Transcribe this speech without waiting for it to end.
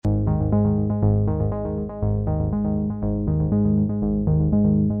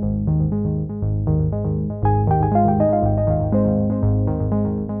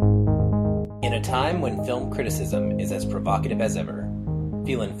a time when film criticism is as provocative as ever,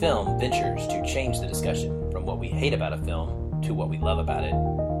 Feelin' Film ventures to change the discussion from what we hate about a film to what we love about it.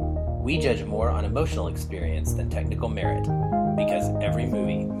 We judge more on emotional experience than technical merit, because every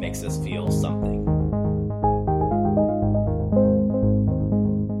movie makes us feel something.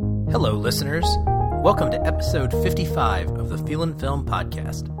 Hello, listeners. Welcome to episode 55 of the Feelin' Film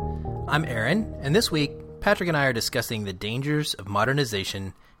podcast. I'm Aaron, and this week, Patrick and I are discussing the dangers of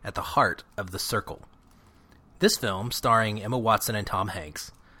modernization at the heart of The Circle. This film, starring Emma Watson and Tom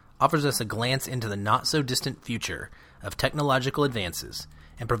Hanks, offers us a glance into the not-so-distant future of technological advances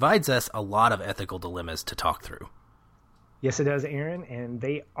and provides us a lot of ethical dilemmas to talk through. Yes, it does, Aaron, and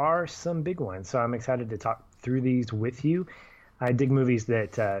they are some big ones, so I'm excited to talk through these with you. I dig movies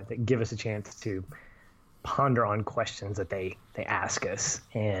that give us a chance to ponder on questions that they ask us,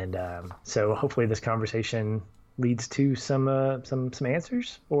 and so hopefully this conversation leads to some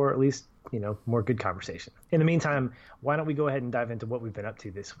answers, or at least more good conversation. In the meantime, why don't we go ahead and dive into what we've been up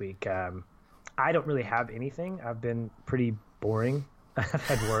to this week? I don't really have anything. I've been pretty boring. I've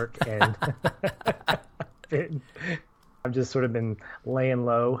had work and I've just sort of been laying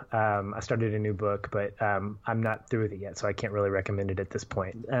low. I started a new book, but I'm not through with it yet, so I can't really recommend it at this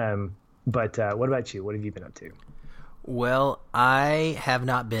point. But what about you? What have you been up to? Well, I have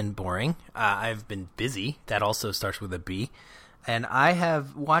not been boring. I've been busy. That also starts with a B. And I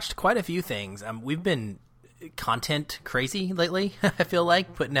have watched quite a few things. We've been content crazy lately. I feel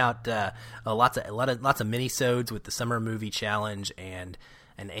like putting out lots of mini-sodes with the Summer Movie Challenge and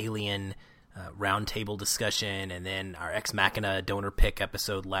an Alien roundtable discussion, and then our Ex Machina donor pick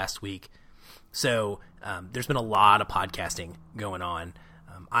episode last week. So there's been a lot of podcasting going on.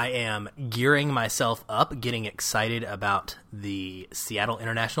 I am gearing myself up, getting excited about the Seattle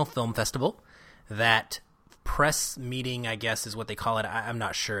International Film Festival. That press meeting, I guess, is what they call it. I'm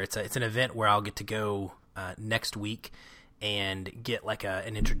not sure. It's an event where I'll get to go next week and get like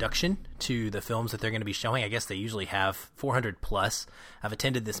an introduction to the films that they're going to be showing. I guess they usually have 400 plus. I've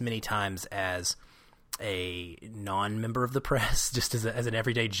attended this many times as a non-member of the press, just as an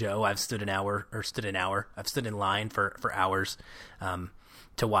everyday Joe. I've stood in line for hours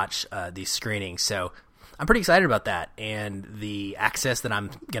to watch these screenings. So I'm pretty excited about that and the access that I'm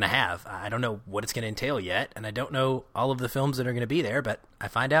going to have. I don't know what it's going to entail yet, and I don't know all of the films that are going to be there, but I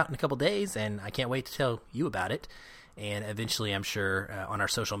find out in a couple days, and I can't wait to tell you about it. And eventually, I'm sure on our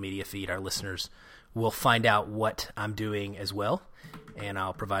social media feed, our listeners will find out what I'm doing as well, and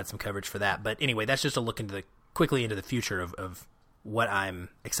I'll provide some coverage for that. But anyway, that's just a look quickly into the future of what I'm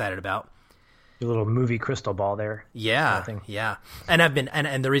excited about. Your little movie crystal ball there. Yeah. And I've been,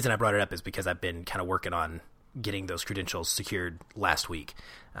 and the reason I brought it up is because I've been kind of working on getting those credentials secured last week.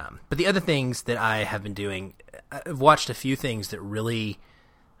 But the other things that I have been doing, I've watched a few things that really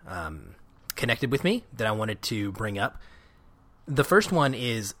connected with me that I wanted to bring up. The first one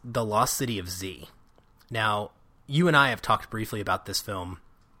is The Lost City of Z. Now, you and I have talked briefly about this film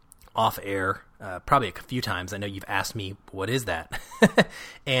off air, probably a few times. I know you've asked me, what is that?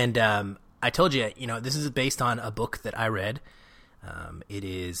 And I told you, this is based on a book that I read. It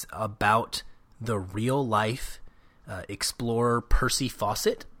is about the real life explorer Percy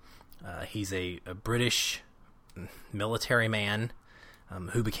Fawcett. He's a British military man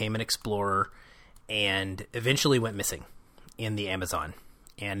who became an explorer and eventually went missing in the Amazon.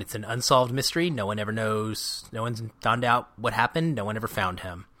 And it's an unsolved mystery. No one ever knows. No one's found out what happened. No one ever found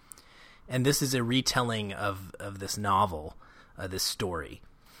him. And this is a retelling of this novel, this story.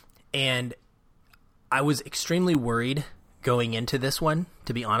 And I was extremely worried going into this one,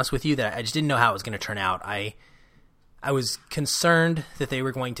 to be honest with you, that I just didn't know how it was going to turn out. I was concerned that they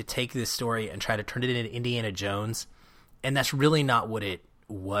were going to take this story and try to turn it into Indiana Jones, and that's really not what it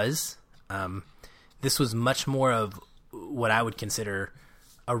was. This was much more of what I would consider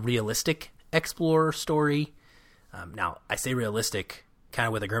a realistic explorer story. Now, I say realistic kind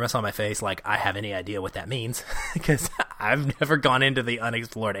of with a grimace on my face, like I have any idea what that means, because I've never gone into the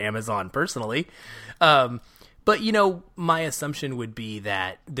unexplored Amazon personally. But, my assumption would be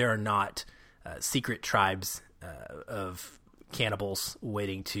that there are not secret tribes of cannibals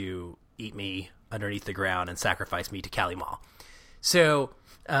waiting to eat me underneath the ground and sacrifice me to Kali Ma. So,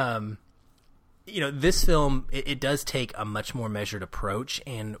 this film, it does take a much more measured approach.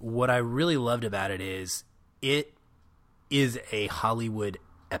 And what I really loved about it is a Hollywood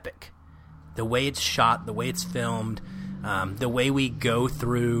epic. The way it's shot, the way it's filmed, the way we go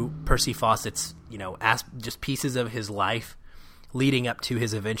through Percy Fawcett's, just pieces of his life leading up to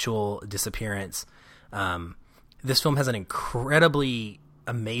his eventual disappearance. This film has an incredibly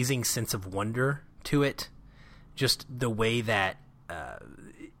amazing sense of wonder to it. Just the way that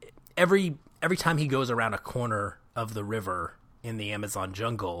every every time he goes around a corner of the river in the Amazon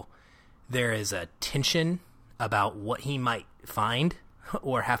jungle, there is a tension about what he might find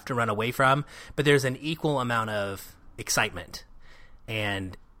or have to run away from, but there's an equal amount of excitement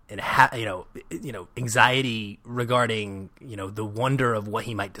and anxiety regarding the wonder of what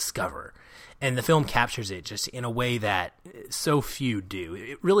he might discover. And the film captures it just in a way that so few do.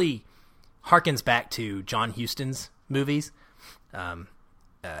 It really harkens back to John Huston's movies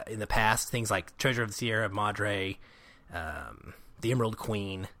in the past, things like Treasure of the Sierra Madre, The Emerald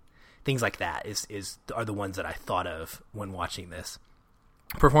Queen, things like that are the ones that I thought of when watching this.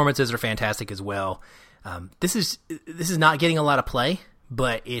 Performances are fantastic as well. This is not getting a lot of play,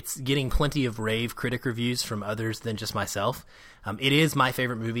 but it's getting plenty of rave critic reviews from others than just myself. It is my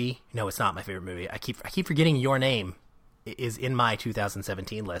favorite movie. No, it's not my favorite movie. I keep forgetting Your Name is in my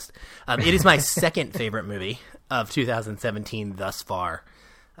 2017 list. It is my second favorite movie of 2017 thus far.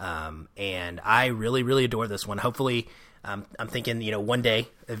 And I really, really adore this one. Hopefully, I'm thinking, one day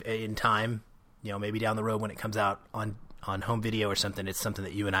in time, maybe down the road when it comes out on home video or something, it's something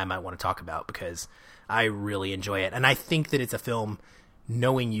that you and I might want to talk about because I really enjoy it. And I think that it's a film,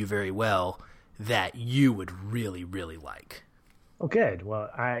 knowing you very well, that you would really, really like. Oh, good. Well,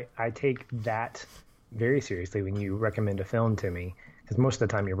 I take that very seriously when you recommend a film to me, because most of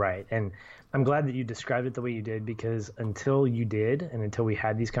the time you're right. And I'm glad that you described it the way you did, because until you did and until we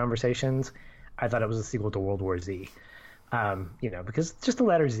had these conversations, I thought it was a sequel to World War Z. Because just the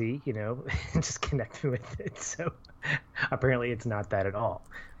letter Z, just connect me with it. So apparently it's not that at all.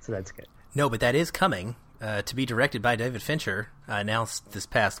 So that's good. No, but that is coming to be directed by David Fincher, announced this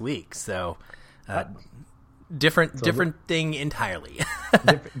past week. So different thing entirely.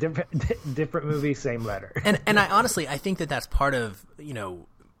 different movie, same letter. and I honestly, I think that's part of,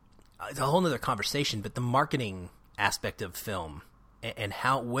 it's a whole nother conversation, but the marketing aspect of film and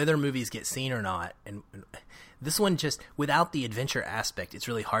how, whether movies get seen or not. And this one, just without the adventure aspect, it's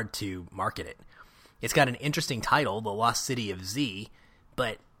really hard to market it. It's got an interesting title, The Lost City of Z,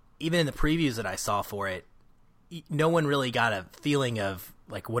 but even in the previews that I saw for it, no one really got a feeling of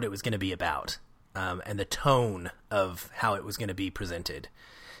like what it was going to be about, and the tone of how it was going to be presented.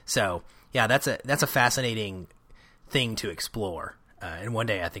 So yeah, that's a fascinating thing to explore. And one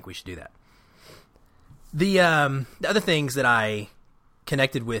day I think we should do that. The other things that I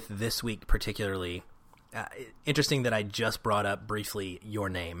connected with this week particularly, interesting that I just brought up briefly Your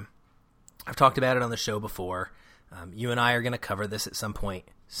Name. I've talked about it on the show before. You and I are going to cover this at some point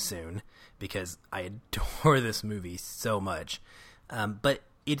soon because I adore this movie so much. But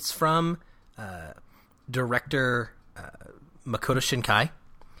it's from director Makoto Shinkai,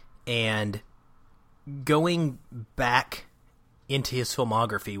 and going back into his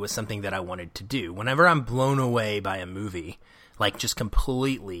filmography was something that I wanted to do. Whenever I'm blown away by a movie, like just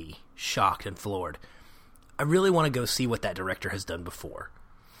completely shocked and floored, I really want to go see what that director has done before.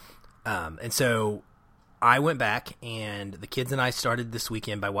 And so I went back, and the kids and I started this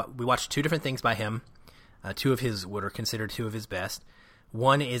weekend we watched two different things by him. Two of his, what are considered two of his best.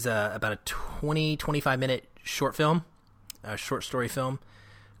 One is about a 20-25 minute short film, a short story film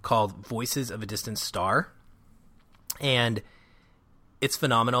called Voices of a Distant Star. And it's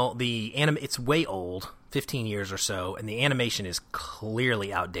phenomenal. It's way old, 15 years or so, and the animation is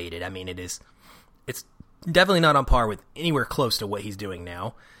clearly outdated. I mean, it's definitely not on par with anywhere close to what he's doing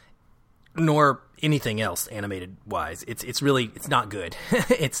now, nor anything else animated wise. It's not good.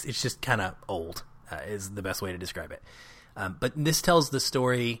 it's just kind of old, is the best way to describe it. But this tells the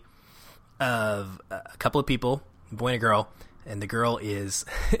story of a couple of people, a boy and a girl, and the girl is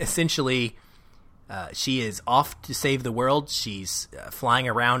essentially she is off to save the world. She's flying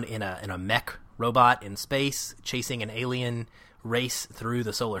around in a mech robot in space, chasing an alien race through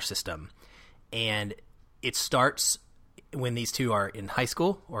the solar system. And it starts when these two are in high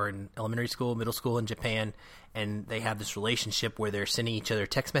school or in elementary school, middle school in Japan, and they have this relationship where they're sending each other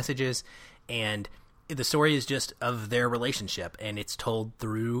text messages, and the story is just of their relationship, and it's told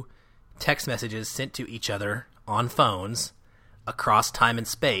through text messages sent to each other on phones across time and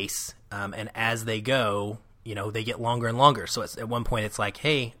space, and as they go, they get longer and longer. So at one point it's like,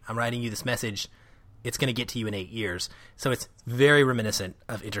 hey, I'm writing you this message, it's going to get to you in 8 years. So it's very reminiscent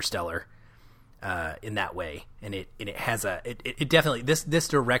of Interstellar in that way, and it has it definitely, this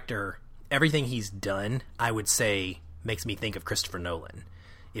director, everything he's done, I would say, makes me think of Christopher Nolan.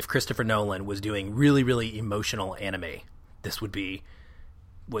 If Christopher Nolan was doing really, really emotional anime, this would be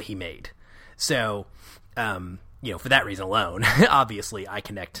what he made. So, for that reason alone, obviously I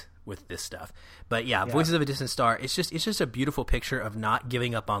connect with this stuff. But yeah, Voices of a Distant Star, it's just a beautiful picture of not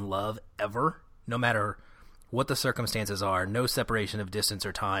giving up on love ever, no matter what the circumstances are, no separation of distance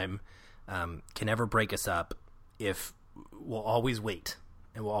or time. can never break us up if we'll always wait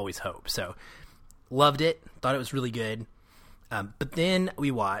and we'll always hope. So loved it, thought it was really good. But then we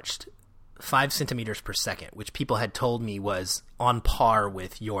watched 5 centimeters per second, which people had told me was on par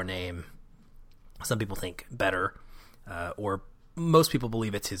with Your Name. Some people think better, or most people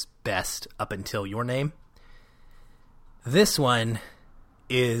believe it's his best up until Your Name. This one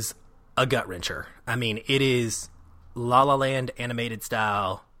is a gut wrencher. I mean, it is La La Land animated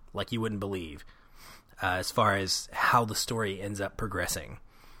style like you wouldn't believe, as far as how the story ends up progressing.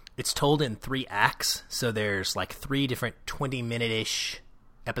 It's told in 3 acts, so there's like 3 different 20-minute-ish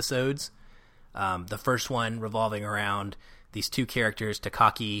episodes. The first one revolving around these 2 characters,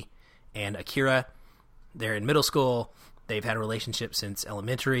 Takaki and Akira. They're in middle school. They've had a relationship since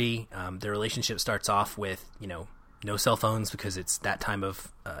elementary. Their relationship starts off with, no cell phones because it's that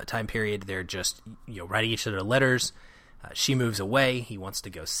time period. They're just, writing each other letters. She moves away. He wants to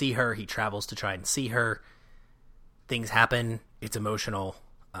go see her. He travels to try and see her. Things happen. It's emotional.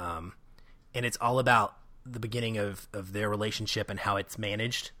 And it's all about the beginning of their relationship and how it's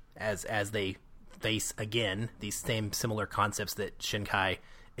managed as they face, again, these same similar concepts that Shinkai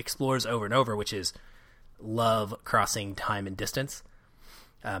explores over and over, which is love crossing time and distance.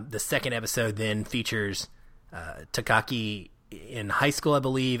 The second episode then features Takaki in high school, I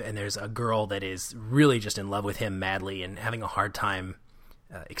believe, and there's a girl that is really just in love with him madly and having a hard time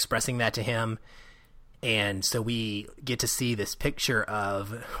expressing that to him. And so we get to see this picture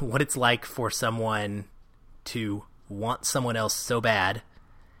of what it's like for someone to want someone else so bad,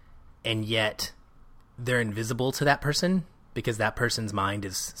 and yet they're invisible to that person because that person's mind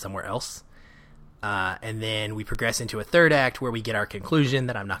is somewhere else. And then we progress into a third act where we get our conclusion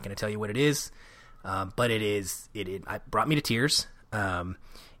that I'm not going to tell you what it is, but it brought me to tears.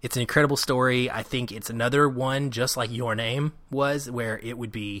 It's an incredible story. I think it's another one just like Your Name was, where it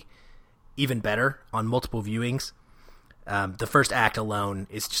would be even better on multiple viewings. The first act alone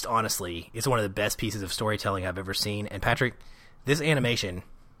is just, honestly, it's one of the best pieces of storytelling I've ever seen. And Patrick, this animation,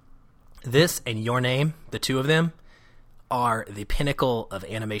 this and Your Name, the 2 of them, are the pinnacle of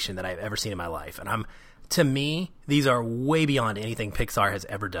animation that I've ever seen in my life. And to me, these are way beyond anything Pixar has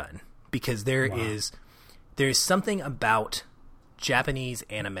ever done, because there is something about Japanese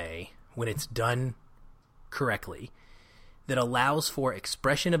anime when it's done correctly that allows for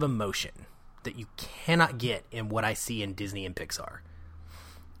expression of emotion that you cannot get in what I see in Disney and Pixar.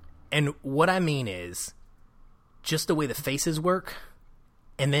 And what I mean is just the way the faces work,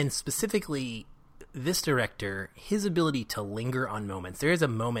 and then specifically this director, his ability to linger on moments. There is a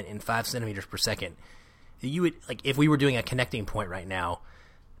moment in 5 centimeters per second that you would, like, if we were doing a connecting point right now,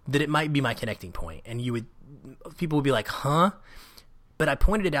 that it might be my connecting point, and people would be like, huh? But I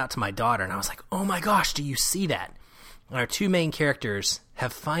pointed it out to my daughter, and I was like, oh my gosh, do you see that? Our 2 main characters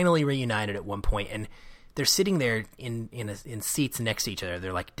have finally reunited at one point, and they're sitting there in seats next to each other.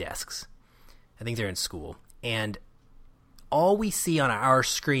 They're like desks. I think they're in school. And all we see on our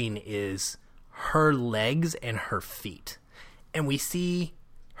screen is her legs and her feet. And we see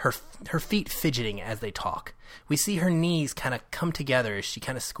her feet fidgeting as they talk. We see her knees kind of come together as she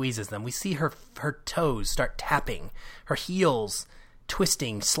kind of squeezes them. We see her toes start tapping, her heels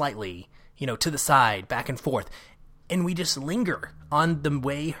twisting slightly, to the side, back and forth. And we just linger on the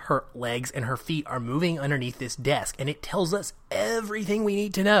way her legs and her feet are moving underneath this desk. And it tells us everything we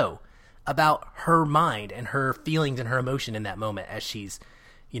need to know about her mind and her feelings and her emotion in that moment as she's,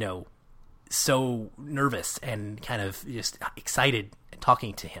 so nervous and kind of just excited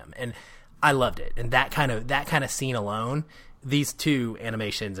talking to him. And I loved it. And that kind of scene alone, these 2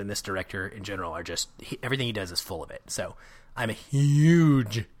 animations and this director in general are just, everything he does is full of it. So I'm a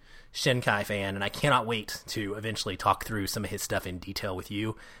huge Shinkai fan, and I cannot wait to eventually talk through some of his stuff in detail with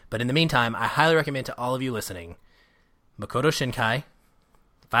you. But in the meantime, I highly recommend to all of you listening, Makoto Shinkai,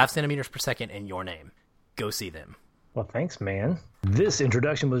 5 centimeters per second, and Your Name. Go see them. Well, thanks, man. This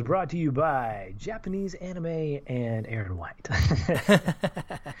introduction was brought to you by Japanese Anime and Aaron White.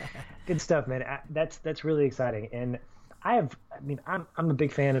 Good stuff, man. That's really exciting. And I'm a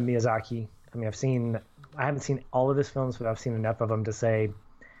big fan of Miyazaki. I mean, I haven't seen all of his films, but I've seen enough of them to say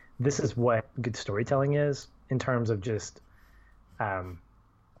this is what good storytelling is in terms of just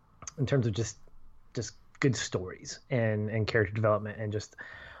good stories and character development and just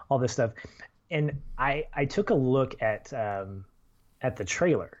all this stuff. And I took a look at the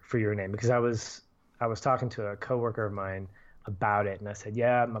trailer for Your Name because I was talking to a coworker of mine about it, and I said,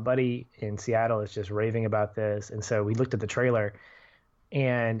 yeah, my buddy in Seattle is just raving about this. And so we looked at the trailer,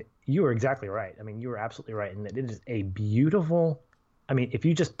 and you were exactly right. I mean, you were absolutely right in that it is a beautiful. I mean, if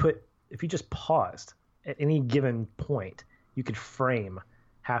you just paused at any given point, you could frame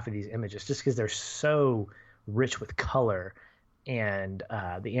half of these images just because they're so rich with color, and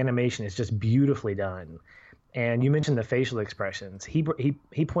the animation is just beautifully done. And you mentioned the facial expressions. He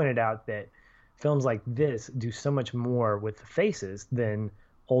pointed out that films like this do so much more with the faces than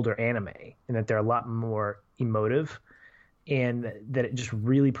older anime, and that they're a lot more emotive, and that it just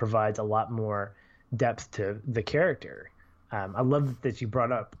really provides a lot more depth to the character. I love that you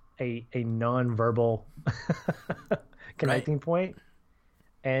brought up a non-verbal connecting point,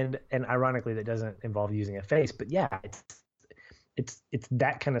 and ironically that doesn't involve using a face, but yeah, it's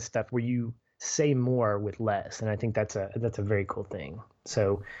that kind of stuff where you say more with less, and I think that's a very cool thing.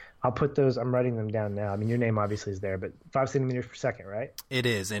 So I'll put those. I'm writing them down now. I mean, your name obviously is there, but 5 centimeters per second, right? It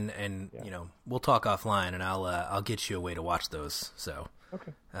is, and yeah. You know, we'll talk offline, and I'll get you a way to watch those. So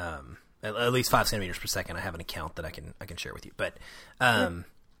okay, at least 5 centimeters per second. I have an account that I can share with you, but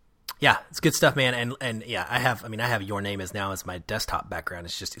yeah, it's good stuff, man. And yeah, I have your name as my desktop background.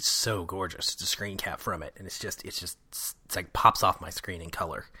 It's so gorgeous. It's a screen cap from it, and it's like pops off my screen in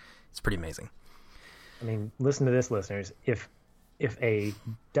color. It's pretty amazing. I mean, listen to this, listeners. If a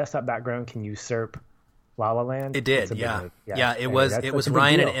desktop background can usurp La La Land, it did. Yeah. It was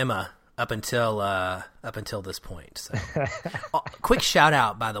Ryan and Emma up until this point. So. Quick shout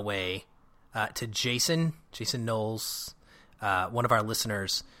out, by the way, to Jason Knowles, one of our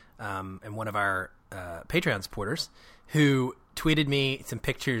listeners, and one of our Patreon supporters, who tweeted me some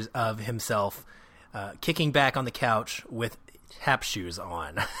pictures of himself kicking back on the couch with tap shoes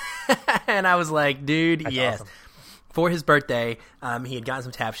on. And I was like, dude, that's yes. Awesome. For his birthday, he had gotten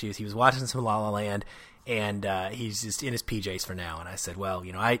some tap shoes. He was watching some La La Land, and he's just in his PJs for now. And I said, well,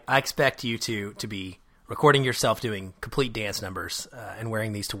 you know, I expect you to be recording yourself doing complete dance numbers and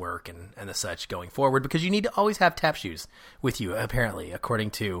wearing these to work and the such going forward, because you need to always have tap shoes with you, apparently,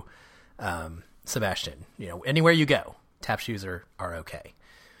 according to Sebastian. You know, anywhere you go, tap shoes are okay.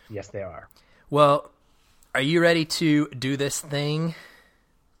 Yes, they are. Well, are you ready to do this thing?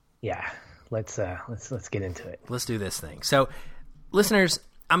 Yeah, let's get into it. Let's do this thing. So, listeners,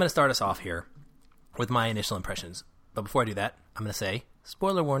 I'm going to start us off here with my initial impressions. But before I do that, I'm going to say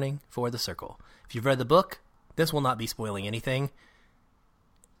spoiler warning for The Circle. If you've read the book, this will not be spoiling anything.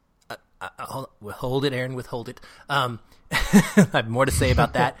 Withhold it, Aaron. Withhold it. I have more to say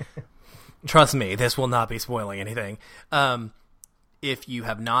about that. Trust me, this will not be spoiling anything. If you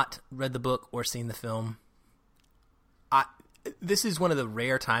have not read the book or seen the film, this is one of the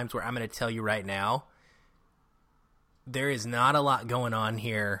rare times where I'm going to tell you right now, there is not a lot going on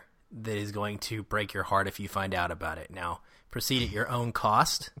here that is going to break your heart if you find out about it. Now, proceed at your own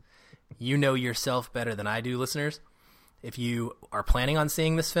cost. You know yourself better than I do, listeners. If you are planning on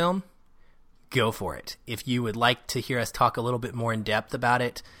seeing this film, go for it. If you would like to hear us talk a little bit more in depth about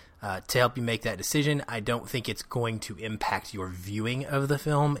it to help you make that decision, I don't think it's going to impact your viewing of the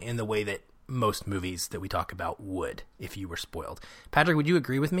film in the way that most movies that we talk about would if you were spoiled. Patrick, would you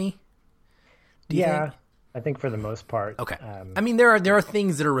agree with me? Yeah, I think for the most part. Okay. I mean, there are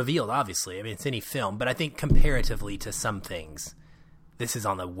things that are revealed, obviously. I mean, it's any film, but I think comparatively to some things, this is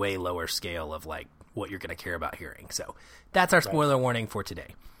on the way lower scale of like what you're going to care about hearing. So that's our spoiler warning for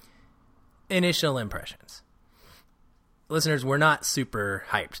today. Initial impressions. Listeners, we're not super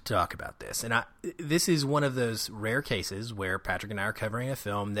hyped to talk about this. And this is one of those rare cases where Patrick and I are covering a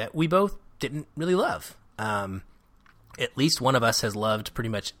film that we both didn't really love. At least one of us has loved pretty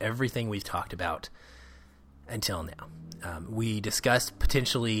much everything we've talked about until now. We discussed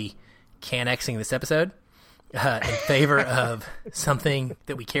potentially Can-Xing this episode in favor of something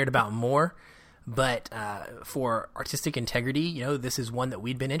that we cared about more. But for artistic integrity, you know, this is one that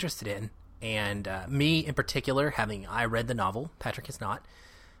we'd been interested in. And me in particular, I read the novel, Patrick has not,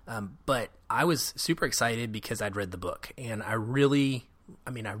 but I was super excited because I'd read the book, and I really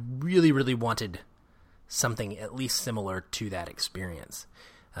wanted something at least similar to that experience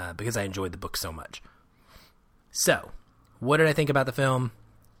because I enjoyed the book so much. So, what did I think about the film?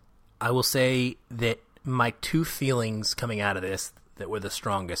 I will say that my two feelings coming out of this that were the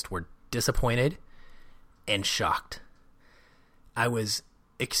strongest were disappointed and shocked. I was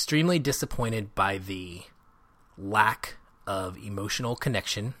extremely disappointed by the lack of emotional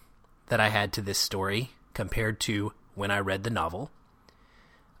connection that I had to this story compared to when I read the novel.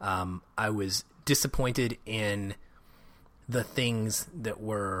 I was disappointed in the things that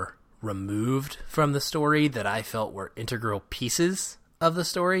were removed from the story that I felt were integral pieces of the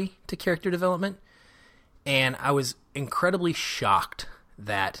story to character development. And I was incredibly shocked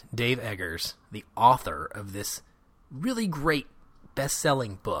that Dave Eggers, the author of this really great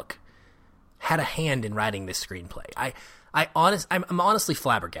best-selling book, had a hand in writing this screenplay. I'm honestly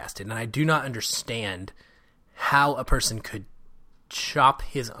flabbergasted, and I do not understand how a person could chop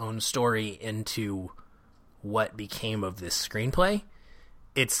his own story into what became of this screenplay,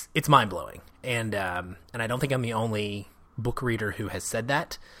 it's mind-blowing. And I don't think I'm the only book reader who has said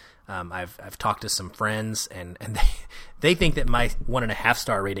that. I've talked to some friends, and they think that my 1.5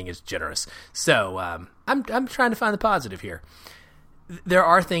 star rating is generous. So I'm trying to find the positive here. There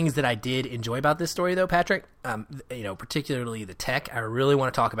are things that I did enjoy about this story, though, Patrick. Particularly the tech. I really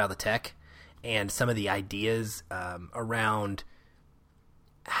want to talk about the tech and some of the ideas around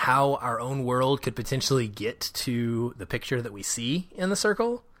how our own world could potentially get to the picture that we see in The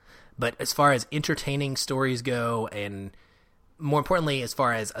Circle. But as far as entertaining stories go, and more importantly, as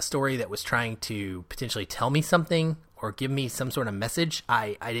far as a story that was trying to potentially tell me something or give me some sort of message,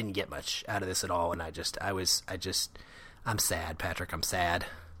 I didn't get much out of this at all. And I'm sad, Patrick. I'm sad.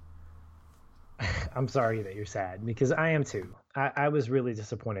 I'm sorry that you're sad, because I am too. I was really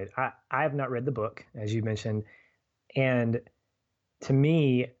disappointed. I have not read the book, as you mentioned. And to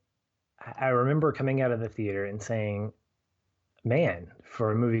me, I remember coming out of the theater and saying, man,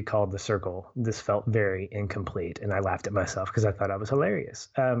 for a movie called The Circle, this felt very incomplete. And I laughed at myself because I thought I was hilarious.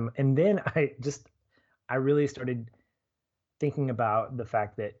 And then I really started thinking about the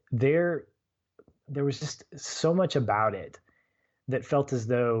fact that there was just so much about it that felt as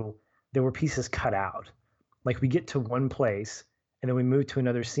though there were pieces cut out. Like we get to one place and then we move to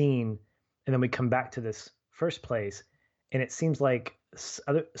another scene and then we come back to this first place. And it seems like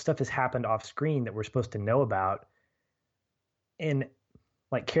other stuff has happened off screen that we're supposed to know about. And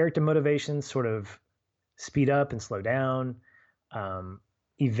like character motivations sort of speed up and slow down.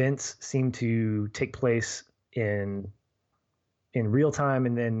 Events seem to take place in real time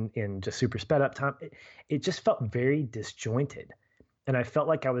and then in just super sped up time. It just felt very disjointed. And I felt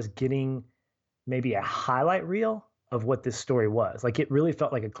like I was getting maybe a highlight reel of what this story was. Like it really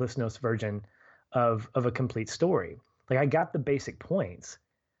felt like a Cliff Notes version of a complete story. Like I got the basic points.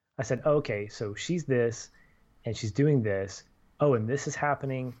 I said, oh, okay, so she's this and she's doing this. Oh, and this is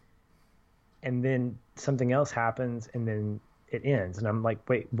happening. And then something else happens and then it ends. And I'm like,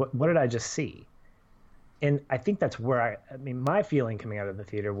 wait, what did I just see? And I think that's where my feeling coming out of the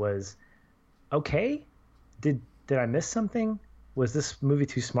theater was, okay, did I miss something? Was this movie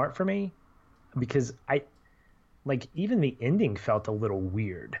too smart for me? Because even the ending felt a little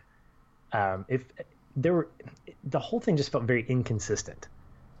weird. The whole thing just felt very inconsistent.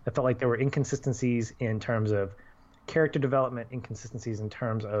 I felt like there were inconsistencies in terms of character development, inconsistencies in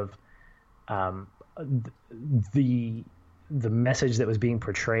terms of the message that was being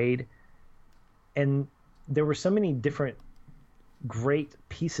portrayed. And there were so many different great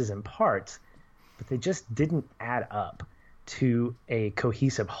pieces and parts, but they just didn't add up to a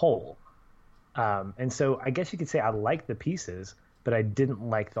cohesive whole. And so I guess you could say I liked the pieces, but I didn't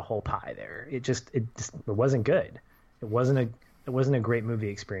like the whole pie there. It wasn't good. It wasn't a great movie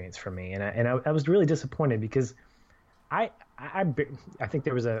experience for me. And I was really disappointed because I think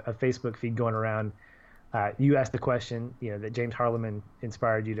there was a Facebook feed going around. You asked the question, that James Harleman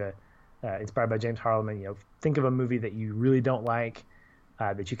inspired you to, inspired by James Harleman, think of a movie that you really don't like,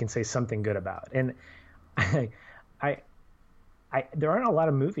 that you can say something good about. And there aren't a lot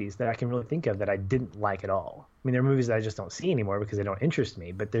of movies that I can really think of that I didn't like at all. I mean, there are movies that I just don't see anymore because they don't interest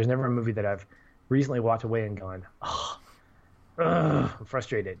me, but there's never a movie that I've recently walked away and gone, I'm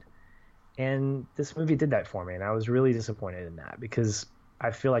frustrated. And this movie did that for me, and I was really disappointed in that because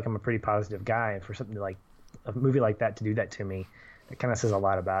I feel like I'm a pretty positive guy, and for something like a movie like that to do that to me, it kind of says a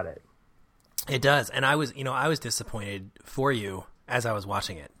lot about it. It does, and I was disappointed for you as I was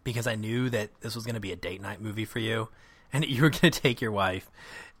watching it because I knew that this was going to be a date night movie for you, and that you were going to take your wife,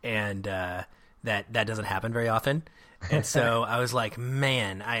 and that doesn't happen very often. And so I was like,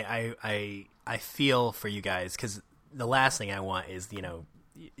 man, I feel for you guys because the last thing I want is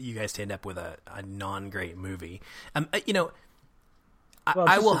you guys to end up with a non-great movie.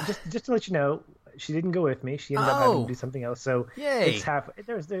 I will just to let you know, she didn't go with me. She ended up having to do something else. So yay.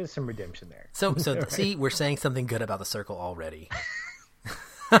 It's there's some redemption there. So right. See, we're saying something good about The Circle already.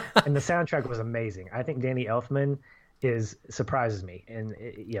 And the soundtrack was amazing. I think Danny Elfman surprises me, and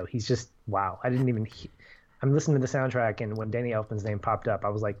he's just wow. I'm listening to the soundtrack, and when Danny Elfman's name popped up, I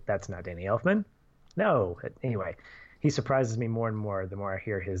was like, that's not Danny Elfman. No. Anyway, he surprises me more and more the more I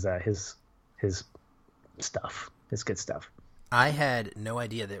hear his stuff, his good stuff. I had no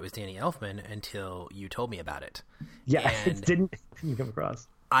idea that it was Danny Elfman until you told me about it. Yeah, it didn't come across.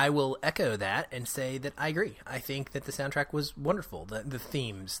 I will echo that and say that I agree. I think that the soundtrack was wonderful. The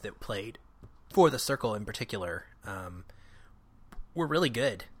themes that played for The Circle in particular were really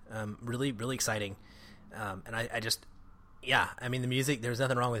good, really, really exciting. And I mean, the music, there's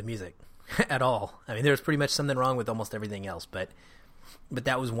nothing wrong with music at all. I mean, there's pretty much something wrong with almost everything else, but but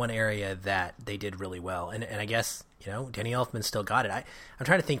that was one area that they did really well. And I guess, Danny Elfman still got it. I'm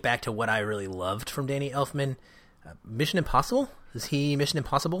trying to think back to what I really loved from Danny Elfman. Mission Impossible? Is he Mission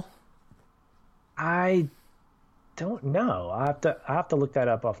Impossible? I don't know. I have to look that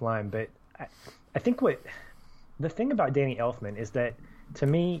up offline. But I think the thing about Danny Elfman is that, to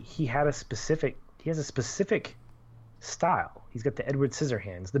me, he has a specific style. He's got the Edward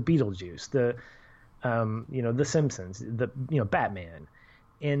Scissorhands, the Beetlejuice, the the Simpsons, Batman,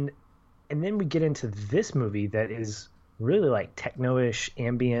 and then we get into this movie that is really like techno-ish,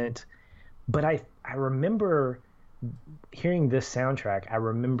 ambient. But I remember hearing this soundtrack. I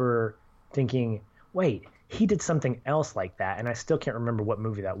remember thinking, wait, he did something else like that, and I still can't remember what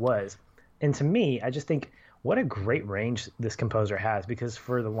movie that was. And to me, I just think what a great range this composer has, because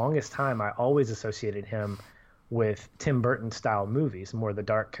for the longest time I always associated him with Tim Burton style movies, more the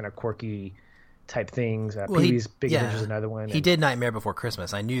dark, kind of quirky type things. Pee-wee's Big Adventure is another one. He did Nightmare Before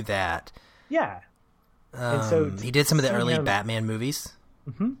Christmas. I knew that. Yeah. And so he did some of the early Batman movies.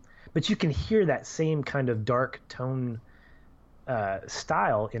 Mm-hmm. But you can hear that same kind of dark tone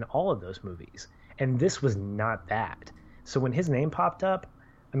style in all of those movies. And this was not that. So when his name popped up,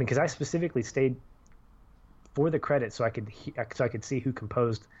 I mean, because I specifically stayed for the credits so I could see who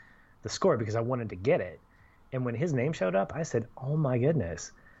composed the score, because I wanted to get it. And when his name showed up, I said, "Oh my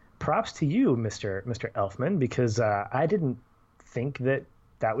goodness, props to you, Mr. Elfman," because I didn't think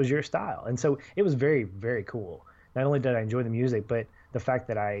that was your style. And so it was very, very cool. Not only did I enjoy the music, but the fact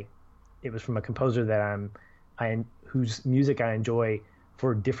that it was from a composer that whose music I enjoy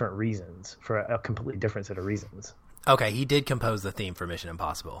for different reasons, for a completely different set of reasons. Okay, he did compose the theme for Mission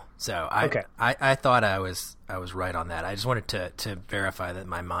Impossible. So I thought I was right on that. I just wanted to verify that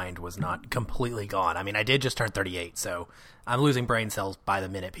my mind was not completely gone. I mean, I did just turn 38, so I'm losing brain cells by the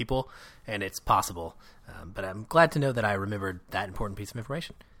minute, people, and it's possible. But I'm glad to know that I remembered that important piece of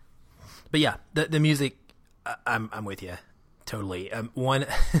information. But yeah, the music, I'm with you totally. One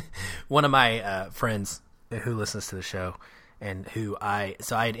of my friends who listens to the show, and I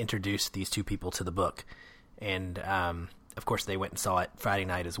had introduced these two people to the book. And, of course, they went and saw it Friday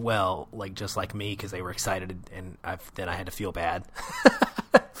night as well, just like me, because they were excited, and then I had to feel bad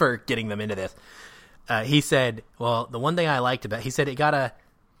for getting them into this. He said, well, the one thing I liked about it, he said it got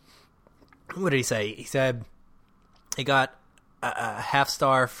what did he say? He said it got a half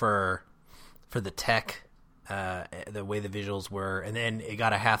star for the tech, the way the visuals were, and then it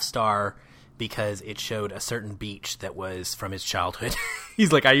got a half star because it showed a certain beach that was from his childhood.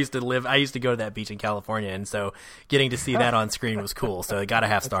 He's like, I used to go to that beach in California, and so getting to see that on screen was cool. So it got a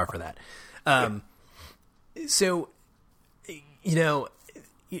half star for that. So,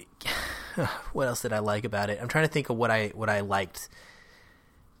 what else did I like about it? I'm trying to think of what I liked.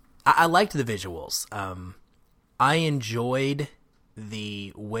 I liked the visuals. I enjoyed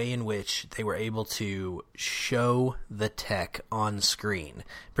the way in which they were able to show the tech on screen,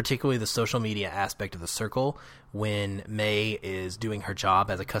 particularly the social media aspect of the Circle. When May is doing her job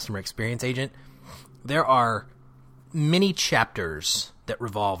as a customer experience agent, there are many chapters that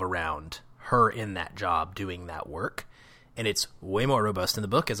revolve around her in that job doing that work, and it's way more robust in the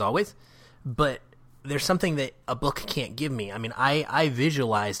book, as always. But there's something that a book can't give me. I mean, I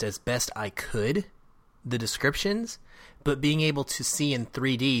visualized as best I could the descriptions, but being able to see in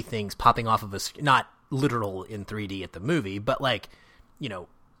 3D things popping off of not literal in 3D at the movie, but you know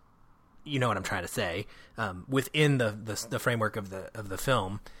what I'm trying to say, within the framework of the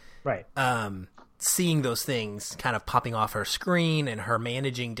film, right? Seeing those things kind of popping off her screen and her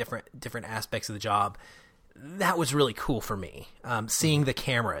managing different aspects of the job, that was really cool for me. Seeing the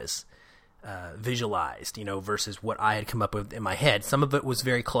cameras visualized, versus what I had come up with in my head. Some of it was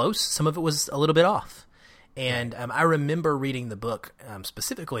very close, some of it was a little bit off. And I remember reading the book,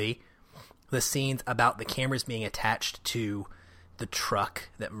 specifically the scenes about the cameras being attached to the truck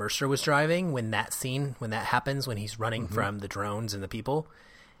that Mercer was driving when that happens, when he's running from the drones and the people.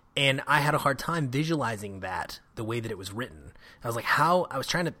 And I had a hard time visualizing that the way that it was written. I was like, I was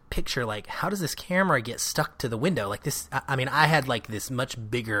trying to picture, how does this camera get stuck to the window? Like this, I mean, I had this much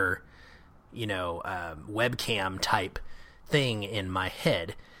bigger, webcam type thing in my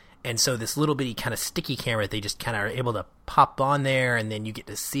head. And so this little bitty kind of sticky camera, they just kind of are able to pop on there, and then you get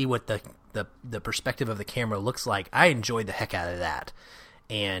to see what the perspective of the camera looks like. I enjoyed the heck out of that.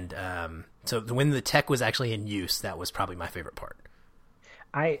 And so when the tech was actually in use, that was probably my favorite part.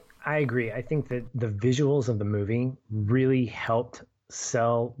 I agree. I think that the visuals of the movie really helped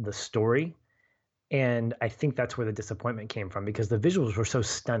sell the story. And I think that's where the disappointment came from, because the visuals were so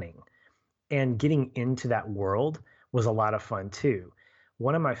stunning. And getting into that world was a lot of fun too.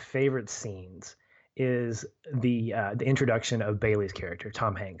 One of my favorite scenes is the introduction of Bailey's character,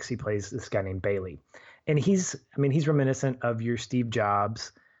 Tom Hanks. He plays this guy named Bailey, and he's reminiscent of your Steve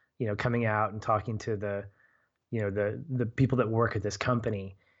Jobs, coming out and talking to the people that work at this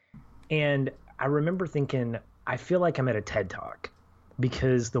company. And I remember thinking, I feel like I'm at a TED Talk,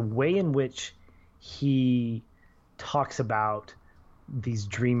 because the way in which he talks about these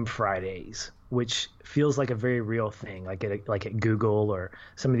Dream Fridays, which feels like a very real thing, like at Google or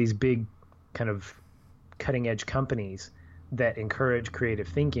some of these big kind of cutting edge companies that encourage creative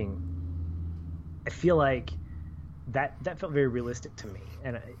thinking, I feel like that felt very realistic to me.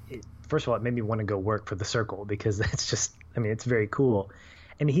 And first of all, it made me want to go work for the Circle, because that's just, it's very cool.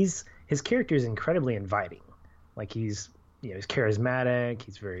 And his character is incredibly inviting. Like he's charismatic,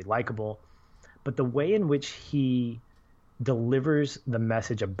 he's very likable, but the way in which he delivers the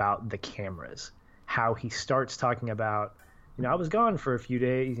message about the cameras, how he starts talking about, I was gone for a few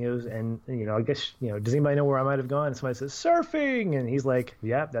days, and I guess, does anybody know where I might have gone? And somebody says surfing, and he's like,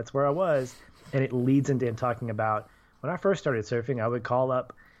 yeah, that's where I was. And it leads into him talking about, when I first started surfing, I would call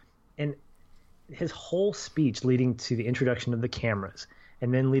up, and his whole speech leading to the introduction of the cameras,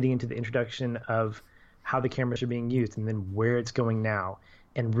 and then leading into the introduction of how the cameras are being used, and then where it's going now,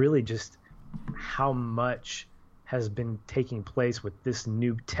 and really just how much has been taking place with this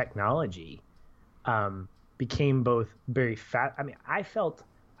new technology, became both very I felt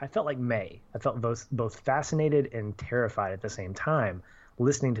like May. I felt both fascinated and terrified at the same time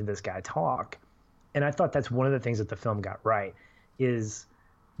listening to this guy talk. And I thought that's one of the things that the film got right, is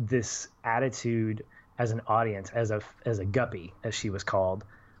this attitude as an audience, as a guppy, as she was called,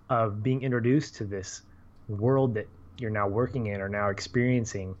 of being introduced to this world that you're now working in or now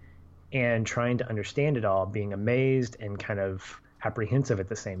experiencing, and trying to understand it all, being amazed and kind of apprehensive at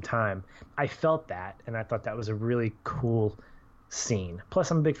the same time. I felt that, and I thought that was a really cool scene.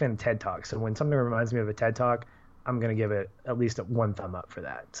 Plus, I'm a big fan of TED Talks, so when something reminds me of a TED Talk, I'm going to give it at least one thumb up for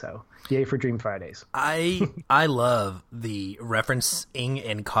that. So, yay for Dream Fridays. I love the referencing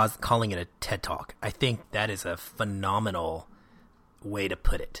and calling it a TED Talk. I think that is a phenomenal way to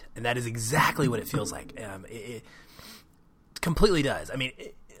put it, and that is exactly what it feels like. It completely does.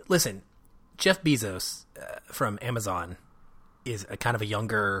 Listen, Jeff Bezos from Amazon is a kind of a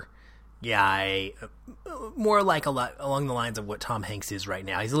younger guy, more like along the lines of what Tom Hanks is right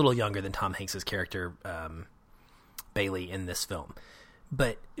now. He's a little younger than Tom Hanks's character, Bailey, in this film.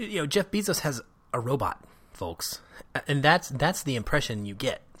 But, Jeff Bezos has a robot, folks. And that's the impression you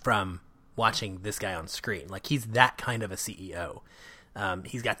get from watching this guy on screen. Like, he's that kind of a CEO.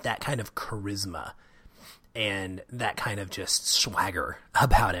 He's got that kind of charisma and that kind of just swagger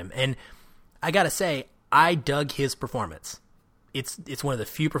about him. And I gotta say, I dug his performance. It's one of the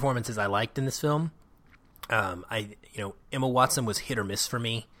few performances I liked in this film. Emma Watson was hit or miss for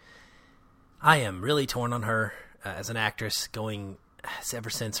me. I am really torn on her as an actress, going ever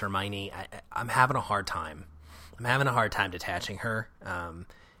since Hermione. I'm having a hard time. I'm having a hard time detaching her.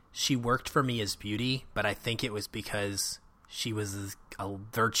 She worked for me as Beauty, but I think it was because she was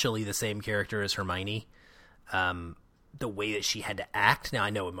virtually the same character as Hermione. The way that she had to act. Now, I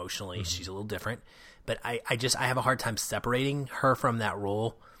know emotionally she's a little different, but I have a hard time separating her from that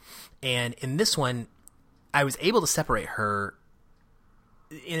role. And in this one, I was able to separate her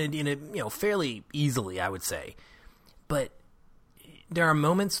in a fairly easily, I would say. But there are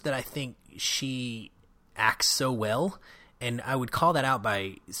moments that I think she acts so well, and I would call that out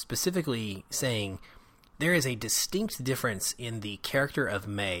by specifically saying there is a distinct difference in the character of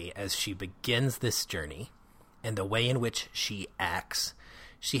May as she begins this journey and the way in which she acts.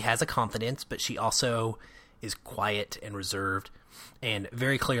 She has a confidence, but she also is quiet and reserved and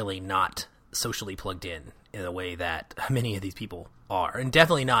very clearly not socially plugged in a way that many of these people are. And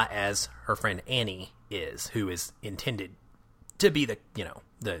definitely not as her friend Annie is, who is intended to be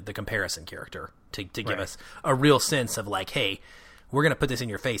the comparison character to give us a real sense of like, hey, we're going to put this in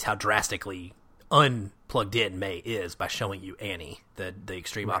your face how drastically unplugged in May is by showing you Annie, the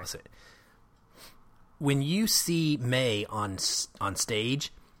extreme opposite. When you see May on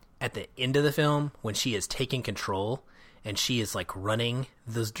stage at the end of the film, when she is taking control and she is like running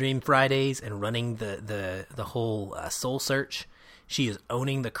those Dream Fridays and running the whole soul search, she is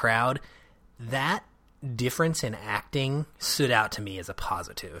owning the crowd. That difference in acting stood out to me as a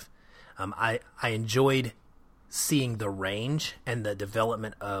positive. I enjoyed seeing the range and the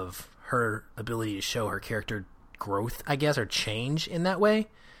development of her ability to show her character growth, I guess, or change in that way.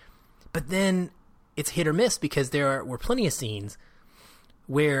 But then it's hit or miss, because there were plenty of scenes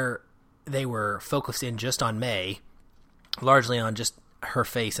where they were focused in just on May, largely on just her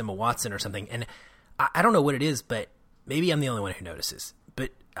face, Emma Watson or something. And I don't know what it is, but maybe I'm the only one who notices. But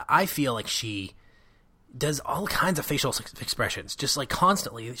I feel like she does all kinds of facial expressions, just like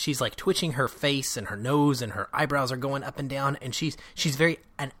constantly. She's like twitching her face and her nose and her eyebrows are going up and down, and she's very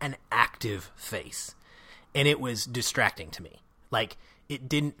an active face, and it was distracting to me. Like, it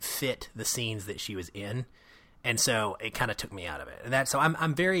didn't fit the scenes that she was in, and so it kind of took me out of it. And so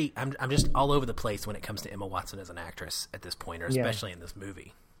I'm just all over the place when it comes to Emma Watson as an actress at this point, or especially in this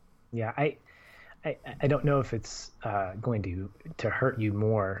movie. Yeah, I don't know if it's going to hurt you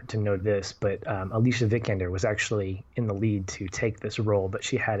more to know this, but Alicia Vikander was actually in the lead to take this role, but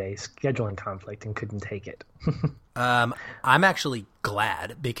she had a scheduling conflict and couldn't take it. I'm actually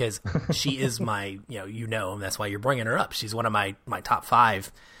glad, because she is my, and that's why you're bringing her up. She's one of my top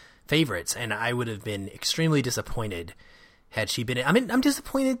 5 favorites, and I would have been extremely disappointed had she been. I mean, I'm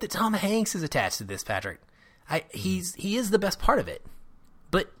disappointed that Tom Hanks is attached to this, Patrick. He is the best part of it,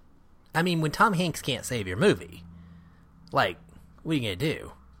 but I mean, when Tom Hanks can't save your movie, like, what are you gonna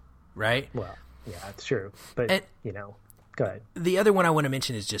do, right? Well, yeah, it's true, but go ahead. The other one I want to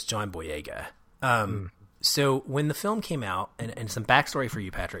mention is just John Boyega. So when the film came out, and some backstory for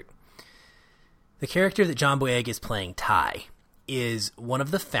you, Patrick, the character that John Boyega is playing, Ty, is one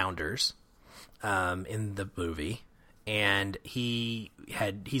of the founders in the movie, and he's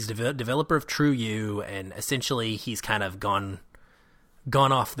developer of True You, and essentially he's kind of gone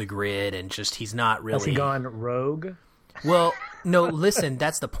off the grid, and just he's not really. Has he gone rogue? Well, no, listen,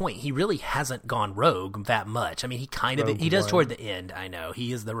 that's the point. He really hasn't gone rogue that much. I mean, he does toward the end. I know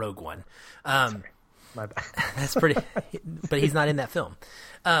he is the rogue one. Sorry. My bad. That's pretty, but he's not in that film.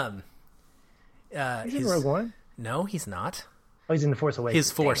 He's in Rogue One? No, he's not. Oh, he's in The Force Awakens.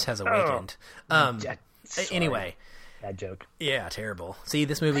 His Force has awakened. Anyway. Bad joke. Yeah, terrible. See,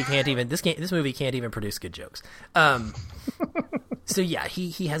 this movie can't even produce good jokes. So yeah,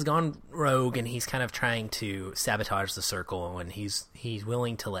 he has gone rogue, and he's kind of trying to sabotage the circle, and he's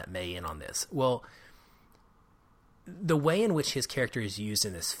willing to let May in on this. Well, the way in which his character is used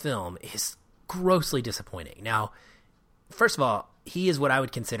in this film is grossly disappointing. Now, first of all, he is what I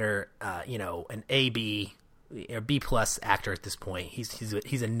would consider, an A/B or B+ actor at this point.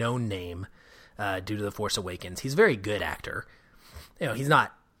 He's a known name due to The Force Awakens. He's a very good actor. He's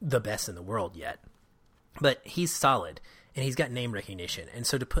not the best in the world yet, but he's solid, and he's got name recognition. And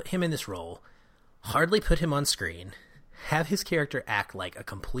so to put him in this role, hardly put him on screen, have his character act like a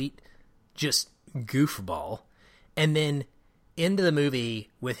complete just goofball, and then into the movie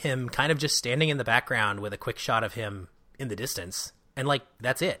with him kind of just standing in the background with a quick shot of him in the distance, and like,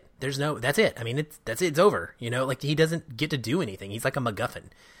 that's it. That's it. I mean, that's it. It's over. Like, he doesn't get to do anything. He's like a MacGuffin.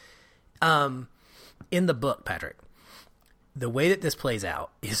 In the book, Patrick, the way that this plays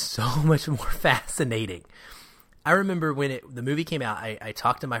out is so much more fascinating. I remember when the movie came out, I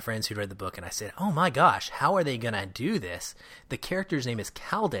talked to my friends who'd read the book, and I said, oh my gosh, how are they going to do this? The character's name is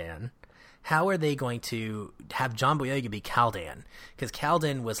Caladan. How are they going to have John Boyega be Caladan? Because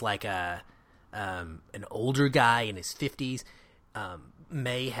Caladan was like an older guy in his 50s.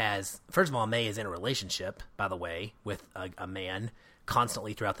 May is in a relationship, by the way, with a man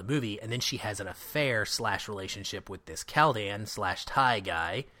constantly throughout the movie, and then she has an affair / relationship with this Caladan / Thai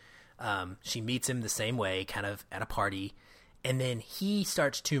guy. She meets him the same way, kind of at a party, and then he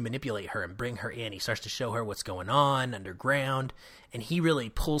starts to manipulate her and bring her in. He starts to show her what's going on underground, and he really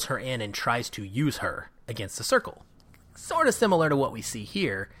pulls her in and tries to use her against the Circle. Sort of similar to what we see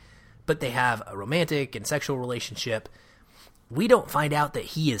here, but they have a romantic and sexual relationship. We don't find out that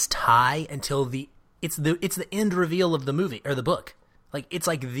he is Thai until it's the end reveal of the movie or the book. Like, it's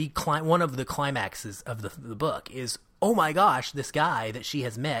like one of the climaxes of the book is, oh my gosh, this guy that she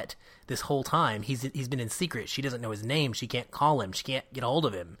has met this whole time, he's been in secret. She doesn't know his name. She can't call him. She can't get a hold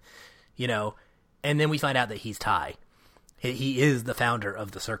of him, And then we find out that he's Thai. He is the founder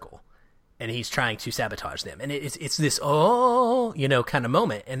of the Circle, and he's trying to sabotage them. And it's this, kind of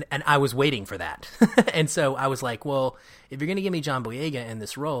moment. And I was waiting for that. And so I was like, well, if you're going to give me John Boyega in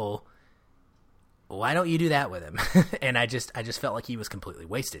this role, why don't you do that with him? And I just felt like he was completely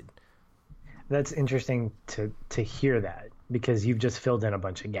wasted. That's interesting to hear that, because you've just filled in a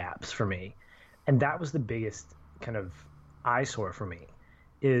bunch of gaps for me. And that was the biggest kind of eyesore for me,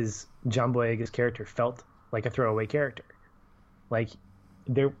 is John Boyega's character felt like a throwaway character. Like,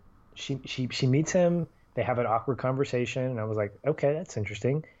 she meets him, they have an awkward conversation, and I was like, okay, that's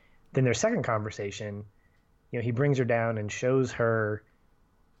interesting. Then their second conversation, he brings her down and shows her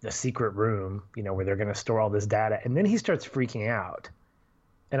the secret room, where they're going to store all this data. And then he starts freaking out.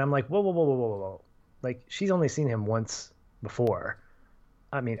 And I'm like, whoa. Like, she's only seen him once before.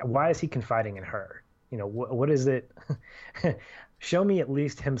 I mean, why is he confiding in her? What is it? Show me at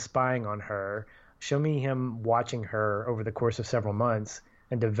least him spying on her. Show me him watching her over the course of several months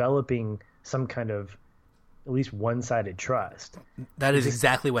and developing some kind of at least one-sided trust. That is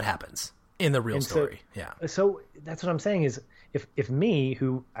exactly what happens in the real story. Yeah. So that's what I'm saying is if me,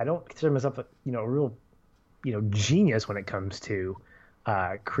 who I don't consider myself a real genius when it comes to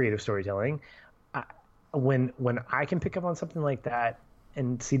creative storytelling, when I can pick up on something like that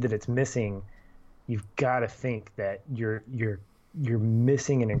and see that it's missing, you've got to think that you're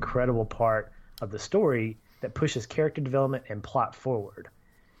missing an incredible part of the story that pushes character development and plot forward.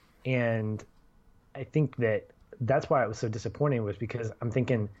 And I think that's why it was so disappointing, was because I'm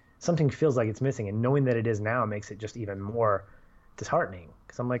thinking something feels like it's missing, and knowing that it is now makes it just even more disheartening,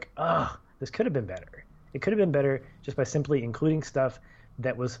 because I'm like, oh, this could have been better. It could have been better just by simply including stuff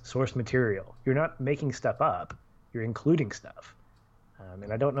that was source material. You're not making stuff up. You're including stuff.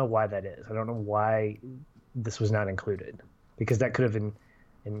 And I don't know why that is. I don't know why this was not included, because that could have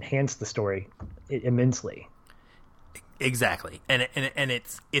enhanced the story immensely. Exactly. And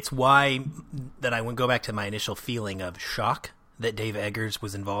it's why that I would go back to my initial feeling of shock that Dave Eggers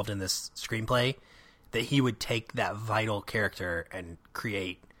was involved in this screenplay, that he would take that vital character and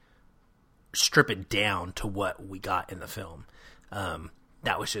strip it down to what we got in the film.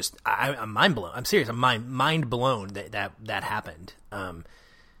 That was just, I'm mind blown. I'm serious. I'm mind blown that happened. And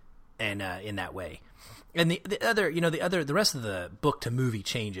in that way. And the rest of the book to movie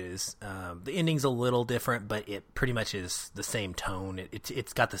changes. The ending's a little different, but it pretty much is the same tone.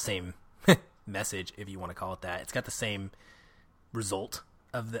 It's got the same message, if you want to call it that. It's got the same result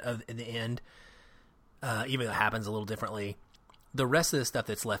of the end, even though it happens a little differently. The rest of the stuff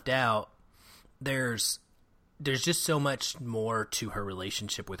that's left out, there's just so much more to her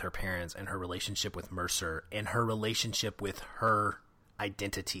relationship with her parents and her relationship with Mercer and her relationship with her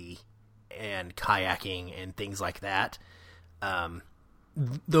identity and kayaking and things like that.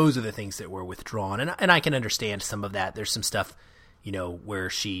 Those are the things that were withdrawn, and I can understand some of that. There's some stuff, where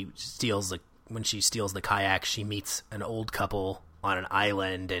when she steals the kayak, she meets an old couple on an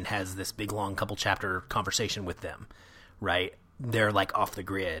island and has this big long couple chapter conversation with them, right? They're like off the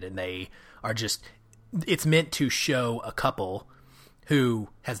grid, and they are just, it's meant to show a couple who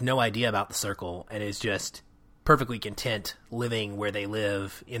has no idea about the circle and is just perfectly content living where they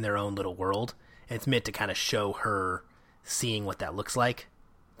live in their own little world. And it's meant to kind of show her seeing what that looks like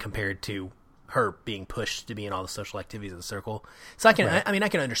compared to her being pushed to be in all the social activities of the circle. So I can, right. I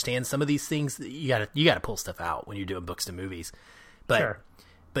can understand some of these things. You gotta pull stuff out when you're doing books to movies, but sure.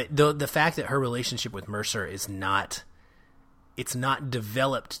 But the fact that her relationship with Mercer is not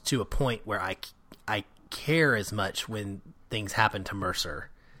developed to a point where I care as much when things happen to Mercer.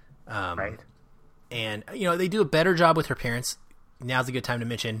 Right. And, they do a better job with her parents. Now's a good time to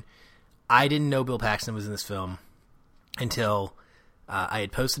mention, I didn't know Bill Paxton was in this film until I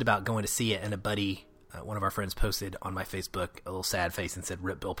had posted about going to see it, and a buddy, one of our friends, posted on my Facebook a little sad face and said,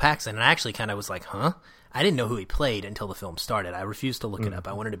 "Rip Bill Paxton." And I actually kind of was like, huh? I didn't know who he played until the film started. I refused to look it up.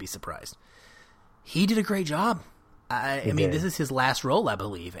 I wanted to be surprised. He did a great job. I mean, this is his last role, I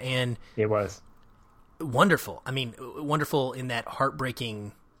believe. And it was wonderful. Wonderful in that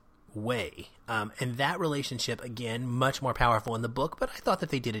heartbreaking way. And that relationship, again, much more powerful in the book, but I thought that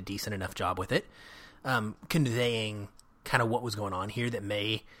they did a decent enough job with it, conveying kind of what was going on here, that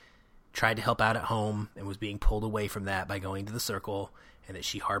May tried to help out at home and was being pulled away from that by going to the circle, and that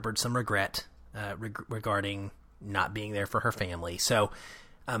she harbored some regret regarding not being there for her family. So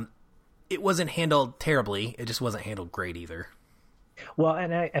it wasn't handled terribly. It just wasn't handled great either. Well,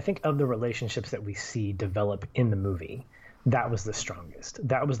 and I think of the relationships that we see develop in the movie, that was the strongest.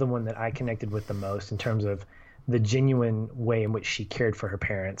 That was the one that I connected with the most in terms of the genuine way in which she cared for her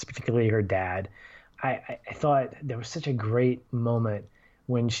parents, particularly her dad. I thought there was such a great moment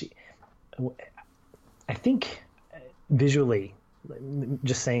when I think visually,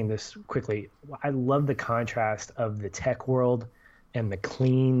 just saying this quickly, I love the contrast of the tech world and the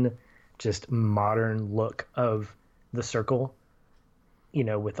clean, just modern look of the circle,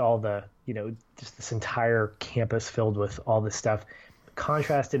 with all the, just this entire campus filled with all this stuff,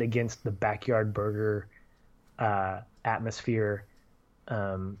 contrasted against the backyard burger atmosphere,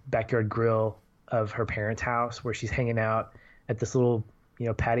 backyard grill of her parents' house, where she's hanging out at this little,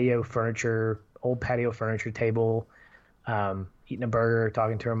 old patio furniture table, eating a burger,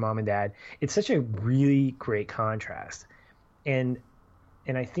 talking to her mom and dad. It's such a really great contrast. And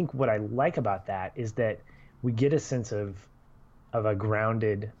I think what I like about that is that we get a sense of a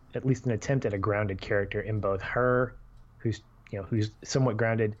grounded, at least an attempt at a grounded character in both her, who's somewhat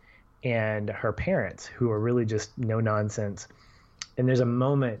grounded, and her parents, who are really just no nonsense. And there's a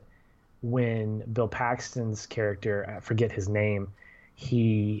moment when Bill Paxton's character, I forget his name,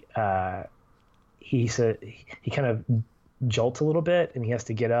 he kind of jolts a little bit and he has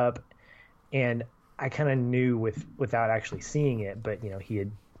to get up. And I kind of knew without actually seeing it, but he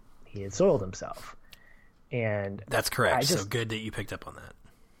had soiled himself, and that's correct. So good that you picked up on that.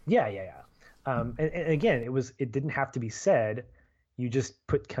 Yeah. And again, it didn't have to be said. You just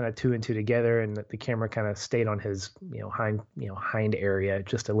put kind of two and two together, and the camera kind of stayed on his hind area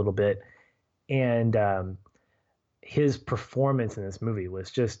just a little bit, and his performance in this movie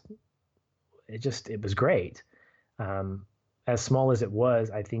was it was great. As small as it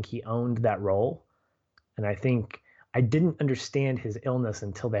was, I think he owned that role, and I think I didn't understand his illness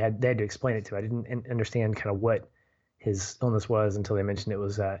until they had to explain it to me. I didn't understand kind of what his illness was until they mentioned it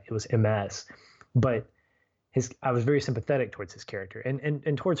was MS, but I was very sympathetic towards his character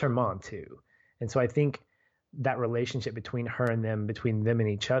and towards her mom too. And so I think that relationship between her and them, between them and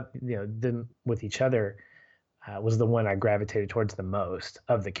each other, them with each other, was the one I gravitated towards the most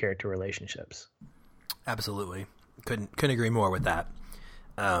of the character relationships. Absolutely. Couldn't agree more with that.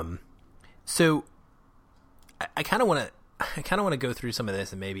 So I kind of want to go through some of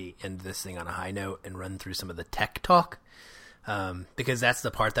this and maybe end this thing on a high note and run through some of the tech talk. Because that's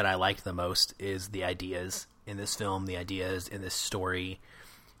the part that I liked the most, is the ideas in this film, the ideas in this story.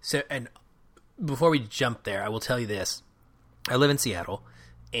 So, and before we jump there, I will tell you this. I live in Seattle,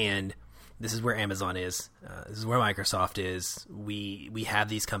 and this is where Amazon is. This is where Microsoft is. We have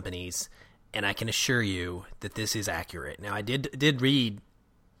these companies, and I can assure you that this is accurate. Now, I did read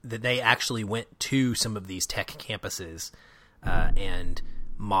that they actually went to some of these tech campuses and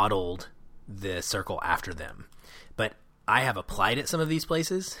modeled the circle after them. But I have applied at some of these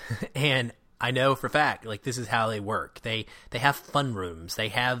places, and I know for a fact, like, this is how they work. They have fun rooms. They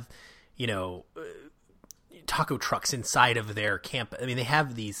have, taco trucks inside of their camp. I mean, they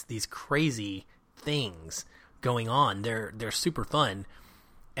have these crazy things going on. They're super fun,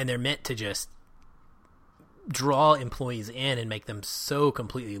 and they're meant to just draw employees in and make them so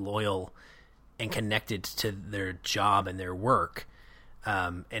completely loyal and connected to their job and their work.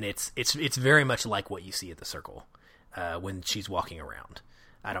 And it's very much like what you see at the Circle when she's walking around.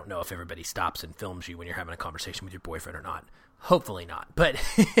 I don't know if everybody stops and films you when you're having a conversation with your boyfriend or not. Hopefully not. But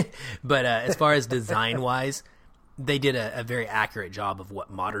as far as design wise, they did a very accurate job of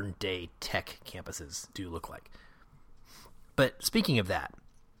what modern day tech campuses do look like. But speaking of that,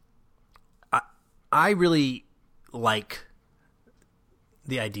 I really like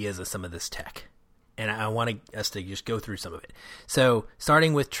the ideas of some of this tech, and I want us to just go through some of it. So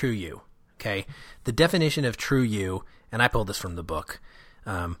starting with True You, okay? The definition of True You, and I pulled this from the book,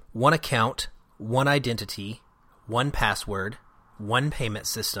 one account, one identity, one password, one payment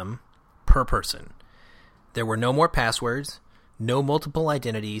system per person. There were no more passwords, no multiple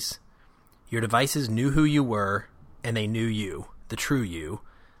identities. Your devices knew who you were, and they knew you, the true you,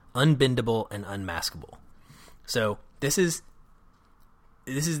 unbendable and unmaskable. So this is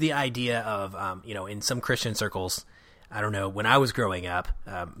the idea of, in some Christian circles, I don't know, when I was growing up,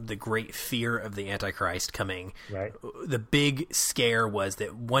 the great fear of the Antichrist coming, right. The big scare was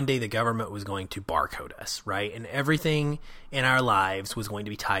that one day the government was going to barcode us, right? And everything in our lives was going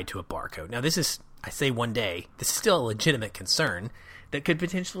to be tied to a barcode. Now, this is, I say one day, this is still a legitimate concern that could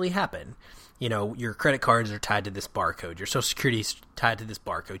potentially happen. Your credit cards are tied to this barcode. Your Social Security is tied to this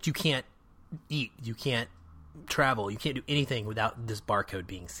barcode. You can't eat. You can't travel. You can't do anything without this barcode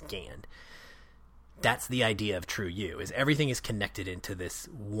being scanned. That's the idea of True You, is everything is connected into this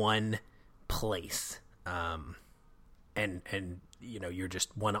one place. And you're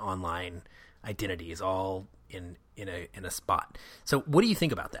just one online identity is all in a spot. So what do you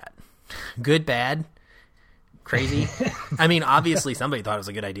think about that? Good, bad, crazy? I mean, obviously somebody thought it was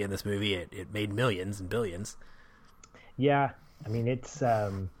a good idea in this movie. It made millions and billions. Yeah. I mean, it's,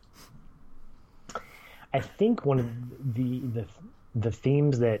 I think one of the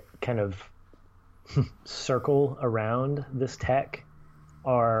themes that kind of circle around this tech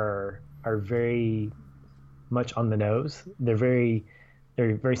are very much on the nose. They're very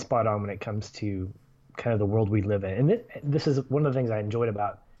spot on when it comes to kind of the world we live in. And this is one of the things I enjoyed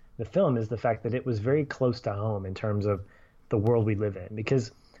about the film, is the fact that it was very close to home in terms of the world we live in.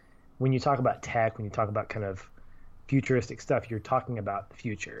 Because when you talk about tech, when you talk about kind of futuristic stuff, you're talking about the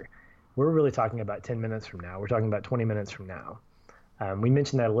future. We're really talking about 10 minutes from now. We're talking about 20 minutes from now. We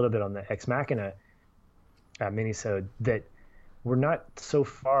mentioned that a little bit on the Ex Machina minisode, that we're not so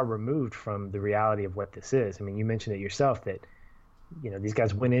far removed from the reality of what this is. I mean, you mentioned it yourself that, these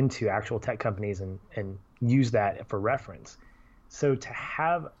guys went into actual tech companies and used that for reference. So to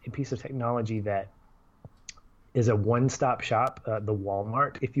have a piece of technology that is a one-stop shop, the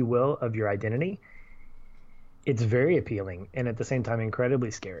Walmart, if you will, of your identity, it's very appealing and at the same time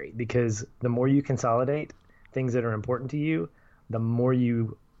incredibly scary, because the more you consolidate things that are important to you, the more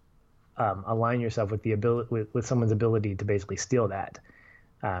you align yourself with the ability with someone's ability to basically steal that.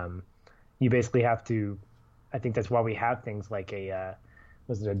 You basically have to. I think that's why we have things like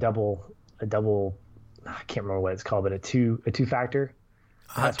was it a double? I can't remember what it's called, but a two-factor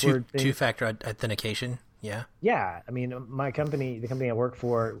password thing. Two-factor authentication. Yeah. Yeah. I mean, the company I work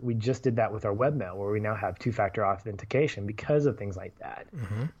for, we just did that with our webmail, where we now have two-factor authentication because of things like that.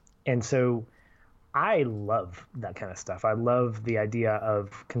 Mm-hmm. And so I love that kind of stuff. I love the idea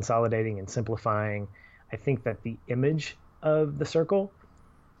of consolidating and simplifying. I think that the image of the circle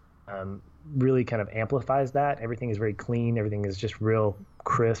really kind of amplifies that. Everything is very clean. Everything is just real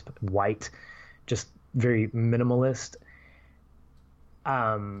crisp, white, just very minimalist.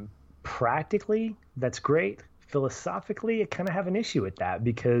 Practically, that's great. Philosophically, I kind of have an issue with that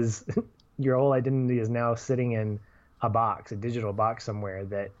because your whole identity is now sitting in a box, a digital box somewhere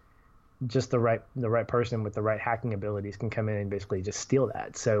that just the right person with the right hacking abilities can come in and basically just steal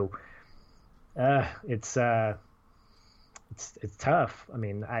that. So it's tough. I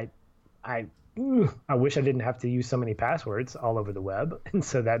mean, I wish I didn't have to use so many passwords all over the web, and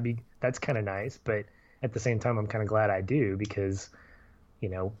so that's kind of nice. But at the same time, I'm kind of glad I do because,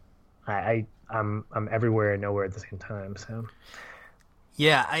 I'm everywhere and nowhere at the same time. So,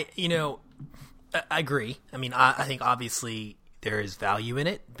 yeah, I agree. I mean, I think obviously there is value in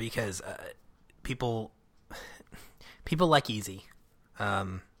it because people like easy.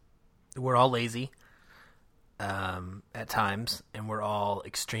 We're all lazy at times, and we're all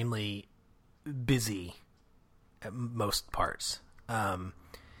extremely busy at most parts,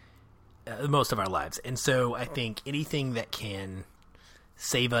 most of our lives. And so I think anything that can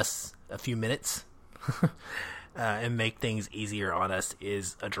save us a few minutes and make things easier on us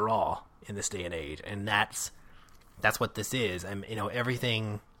is a draw in this day and age. And that's what this is. And,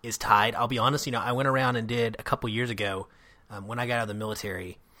 everything is tied. I'll be honest, I went around and did a couple years ago, when I got out of the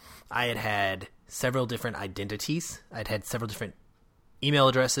military, I had several different identities. I'd had several different email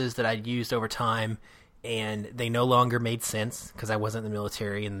addresses that I'd used over time, and they no longer made sense because I wasn't in the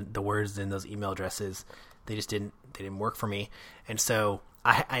military, and the words in those email addresses, they didn't work for me. And so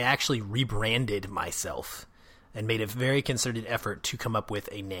I actually rebranded myself and made a very concerted effort to come up with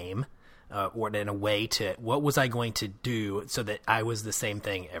a name or in a way to what was I going to do so that I was the same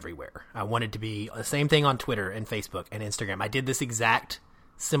thing everywhere. I wanted to be the same thing on Twitter and Facebook and Instagram. I did this exact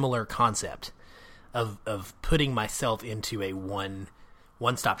similar concept of putting myself into a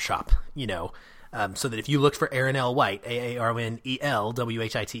one-stop shop, so that if you looked for Aaron L. White, AARNEL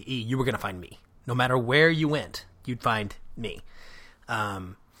WHITE, you were going to find me. No matter where you went, you'd find me.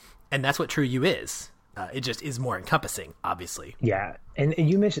 And that's what True You is. It just is more encompassing, obviously. Yeah. And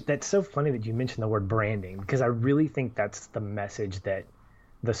you mentioned, that's so funny that you mentioned the word branding, because I really think that's the message that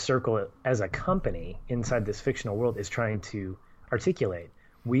the Circle as a company inside this fictional world is trying to articulate.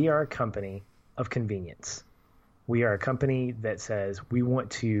 We are a company of convenience. We are a company that says we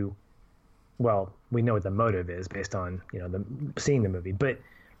want to, well, we know what the motive is based on, seeing the movie, but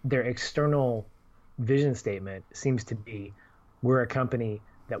their external vision statement seems to be, we're a company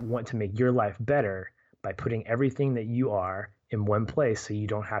that want to make your life better by putting everything that you are in one place so you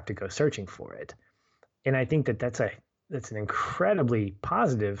don't have to go searching for it. And I think that that's an incredibly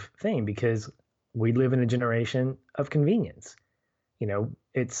positive thing because we live in a generation of convenience.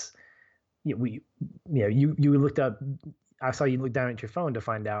 It's you looked up, I saw you look down at your phone to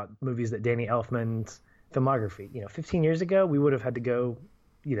find out movies that Danny Elfman's filmography. 15 years ago, we would have had to go,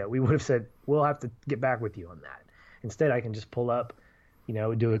 we would have said, we'll have to get back with you on that. Instead, I can just pull up,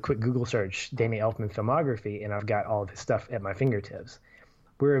 do a quick Google search, Danny Elfman filmography, and I've got all of his stuff at my fingertips.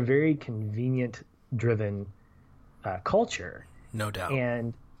 We're a very convenient-driven culture. No doubt.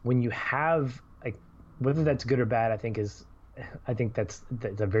 And when you have, whether that's good or bad, I think that's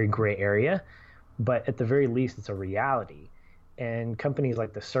a very gray area. But at the very least, it's a reality. And companies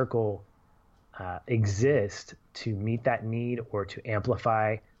like The Circle exist to meet that need or to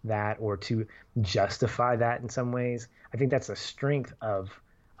amplify that or to justify that in some ways. I think that's the strength of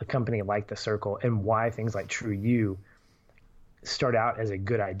a company like The Circle and why things like True You start out as a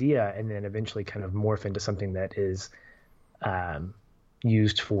good idea and then eventually kind of morph into something that is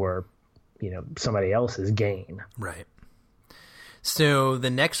used for, somebody else's gain. Right. So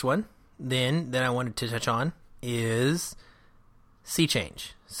the next one then that I wanted to touch on is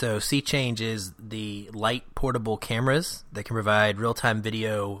SeeChange. So SeeChange is the light portable cameras that can provide real-time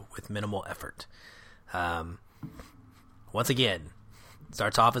video with minimal effort. Once again, it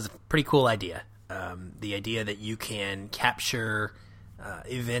starts off as a pretty cool idea. The idea that you can capture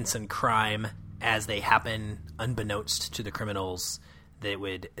events and crime as they happen unbeknownst to the criminals that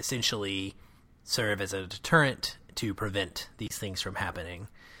would essentially serve as a deterrent to prevent these things from happening.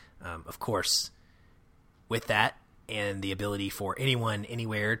 Of course, with that and the ability for anyone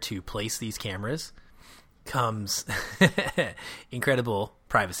anywhere to place these cameras comes incredible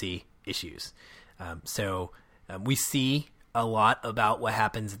privacy issues. So we see a lot about what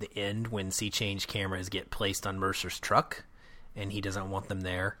happens at the end when sea change cameras get placed on Mercer's truck and he doesn't want them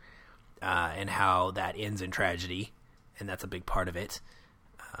there, and how that ends in tragedy, and that's a big part of it.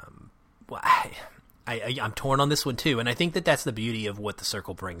 Well, I'm torn on this one too, and I think that that's the beauty of what The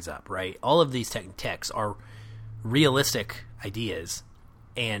Circle brings up, right? All of these techs are realistic ideas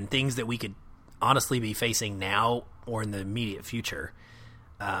and things that we could honestly be facing now or in the immediate future.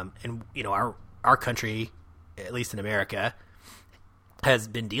 And you know, our country, at least in America, has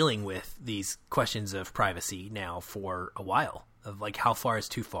been dealing with these questions of privacy now for a while, of like, how far is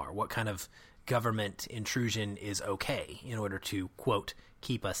too far? What kind of government intrusion is okay in order to, quote,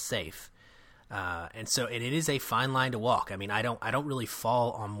 keep us safe? And it is a fine line to walk. I mean, I don't really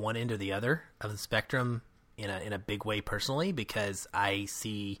fall on one end or the other of the spectrum in a big way personally, because I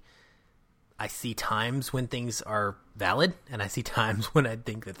see times when things are valid and I see times when I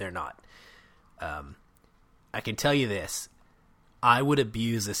think that they're not. I can tell you this: I would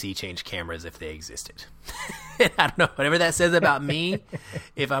abuse the sea change cameras if they existed. I don't know, whatever that says about me.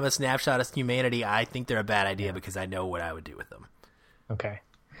 If I'm a snapshot of humanity, I think they're a bad idea because I know what I would do with them. Okay.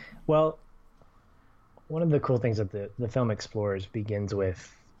 Well, one of the cool things that the film explores begins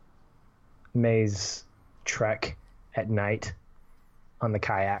with May's trek at night on the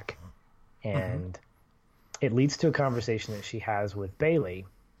kayak. And it leads to a conversation that she has with Bailey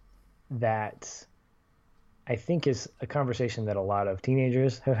that I think is a conversation that a lot of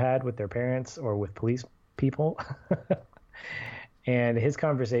teenagers have had with their parents or with police people. And his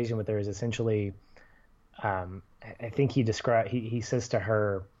conversation with her is essentially, I think he says to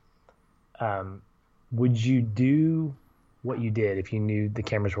her, would you do what you did if you knew the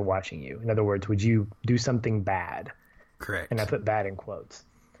cameras were watching you? In other words, would you do something bad? Correct. And I put bad in quotes.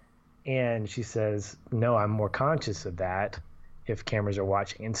 And she says, no, I'm more conscious of that if cameras are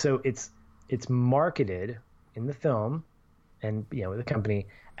watching. And so it's marketed in the film and, you know, the company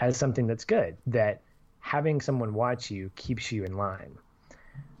as something that's good, that having someone watch you keeps you in line.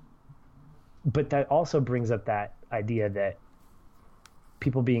 But that also brings up that idea that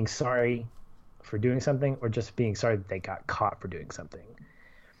people being sorry for doing something, or just being sorry that they got caught for doing something.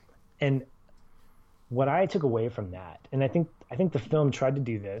 And what I took away from that, and I think the film tried to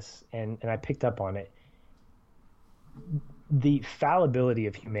do this, and I picked up on it, the fallibility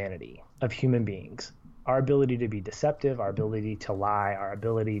of humanity, of human beings, our ability to be deceptive, our ability to lie, our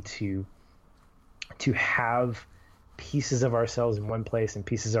ability to have pieces of ourselves in one place and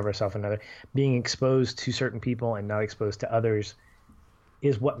pieces of ourselves in another, being exposed to certain people and not exposed to others,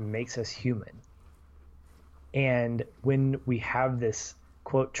 is what makes us human. And when we have this,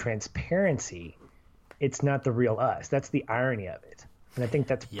 quote, transparency, it's not the real us. That's the irony of it. And I think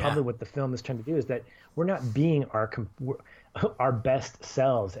that's probably what the film is trying to do, is that we're not being our best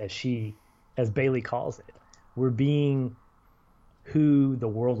selves, as Bailey calls it. We're being who the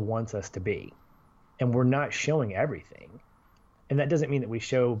world wants us to be. And we're not showing everything. And that doesn't mean that we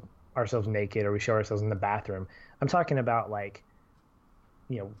show ourselves naked or we show ourselves in the bathroom. I'm talking about, like,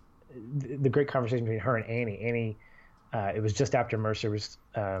 you know, the great conversation between her and Annie. Annie, it was just after Mercer's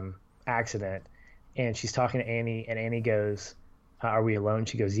accident, and she's talking to Annie, and Annie goes, are we alone?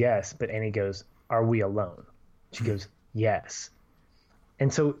 She goes, yes. But Annie goes, are we alone? She goes, yes.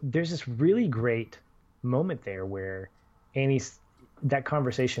 And so there's this really great moment there where that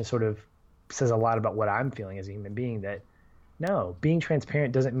conversation sort of says a lot about what I'm feeling as a human being, that no, being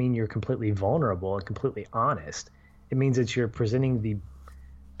transparent doesn't mean you're completely vulnerable and completely honest. It means that you're presenting the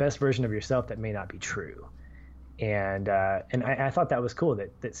best version of yourself that may not be true. And I thought that was cool,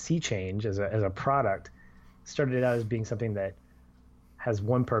 that Sea Change as a product started out as being something that has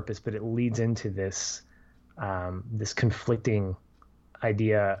one purpose, but it leads into this this conflicting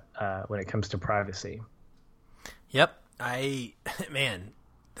idea when it comes to privacy. Yep. Man,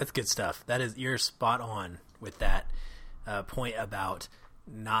 that's good stuff. You're spot on with that point about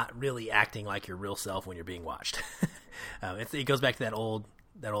not really acting like your real self when you're being watched. It goes back to that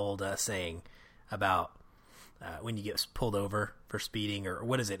old saying about when you get pulled over for speeding, or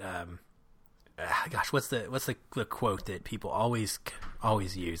what is it? Gosh, what's the quote that people always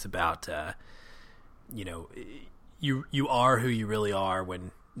use about you are who you really are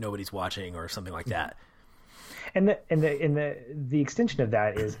when nobody's watching, or something like that. And the extension of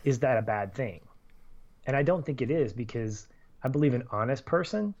that is that a bad thing? And I don't think it is, because I believe an honest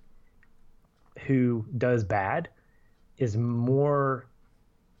person who does bad is more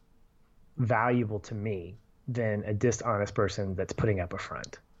valuable to me than a dishonest person that's putting up a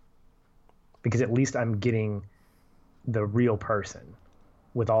front. because at least I'm getting the real person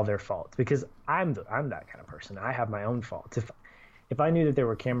with all their faults, because I'm that kind of person. I have my own faults. If I knew that there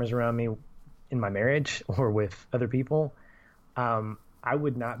were cameras around me in my marriage or with other people, I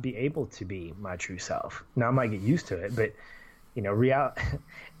would not be able to be my true self. Now I might get used to it, but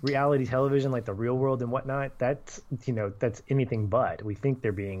reality television, like the Real World and whatnot, that's anything but. We think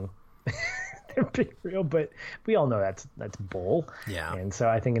they're being they're being real, but we all know that's bull. Yeah. And so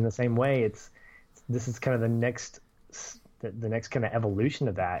I think in the same way, this is kind of the next kind of evolution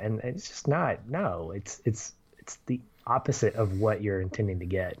of that, and it's just not. No, it's the opposite of what you're intending to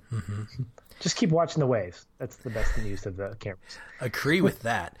get. Mm-hmm. Just keep watching the waves. That's the best use of the cameras. Agree with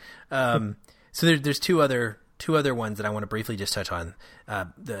that. So there's two other ones that I want to briefly just touch on.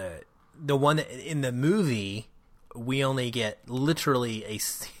 The one that in the movie, we only get literally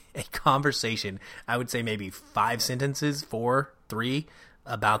a conversation. I would say maybe 5 sentences, 4, 3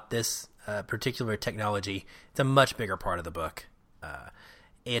 about this particular technology. It's a much bigger part of the book.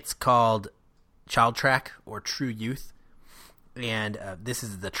 It's called Child Track, or True Youth, and this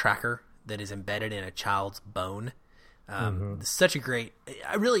is the tracker that is embedded in a child's bone. Such a great.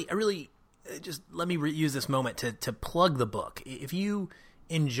 I really just let me use this moment to plug the book. If you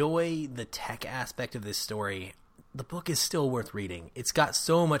enjoy the tech aspect of this story, the book is still worth reading. It's got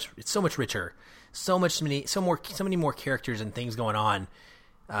so much. It's so much richer. So many more characters and things going on.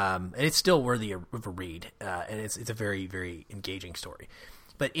 And it's still worthy of a read. And it's a very, very engaging story.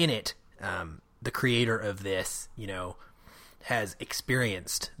 But in it, the creator of this, has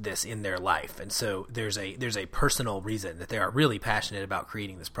experienced this in their life. And so there's a personal reason that they are really passionate about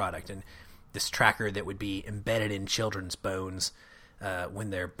creating this product. And this tracker that would be embedded in children's bones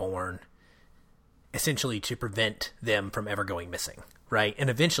when they're born, essentially to prevent them from ever going missing, right? And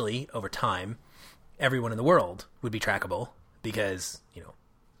eventually, over time, everyone in the world would be trackable because,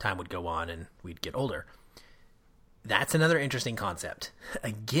 time would go on and we'd get older. That's another interesting concept.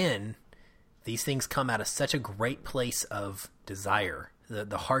 Again, these things come out of such a great place of desire,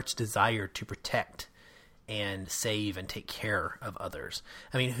 the heart's desire to protect and save and take care of others.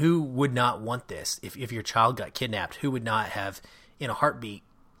 I mean, who would not want this? If your child got kidnapped, who would not have, in a heartbeat,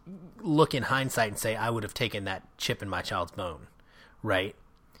 look in hindsight and say, I would have taken that chip in my child's bone, right?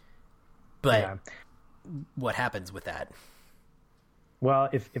 But what happens with that? Well,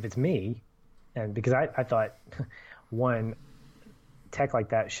 if it's me, and because I thought, one, tech like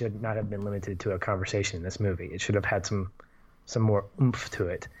that should not have been limited to a conversation in this movie. It should have had some more oomph to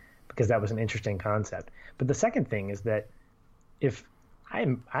it, because that was an interesting concept. But the second thing is that if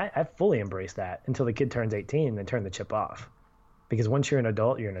I fully embrace that until the kid turns 18 and then turn the chip off, because once you're an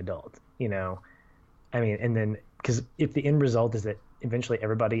adult, you're an adult, I mean, and then because if the end result is that eventually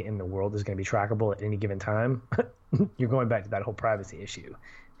everybody in the world is going to be trackable at any given time, you're going back to that whole privacy issue,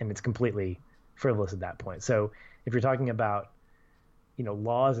 and it's completely frivolous at that point. So if you're talking about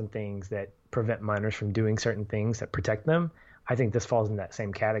laws and things that prevent minors from doing certain things that protect them, I think this falls in that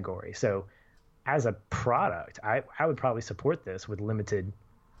same category. So as a product, I would probably support this with limited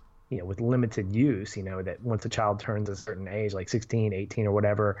use, that once a child turns a certain age, like 16, 18 or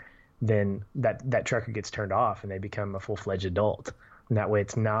whatever, then that tracker gets turned off and they become a full-fledged adult. And that way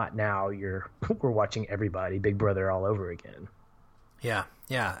it's not now we're watching everybody, Big Brother all over again. Yeah,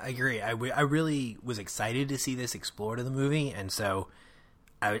 I agree. I really was excited to see this explored in the movie, and so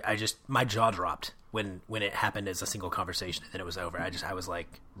I just, my jaw dropped when it happened as a single conversation and then it was over. I was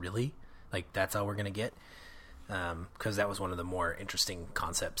like, really? Like, that's all we're going to get? Because that was one of the more interesting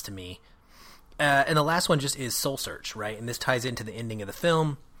concepts to me. And the last one just is Soul Search, right? And this ties into the ending of the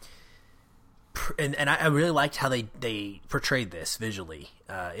film. And I really liked how they portrayed this visually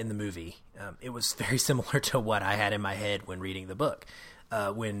in the movie. It was very similar to what I had in my head when reading the book.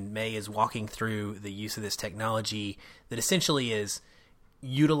 When May is walking through the use of this technology that essentially is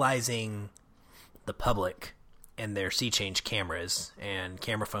utilizing the public and their sea change cameras and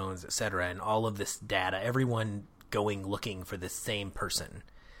camera phones, etc., and all of this data, everyone going looking for the same person.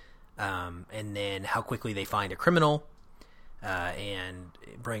 And then how quickly they find a criminal and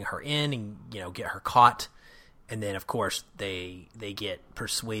bring her in and get her caught, and then of course they get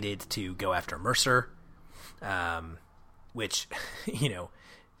persuaded to go after Mercer, which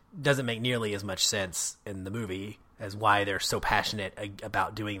doesn't make nearly as much sense in the movie as why they're so passionate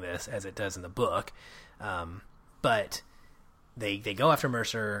about doing this as it does in the book. But they go after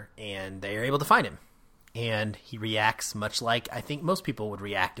Mercer and they are able to find him, and he reacts much like I think most people would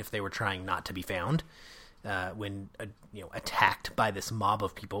react if they were trying not to be found. When attacked by this mob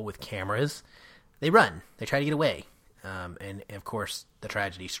of people with cameras, they run. They try to get away, and of course the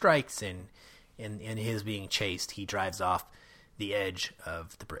tragedy strikes. And in his being chased, he drives off the edge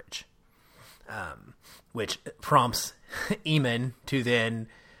of the bridge. which prompts Eamon to then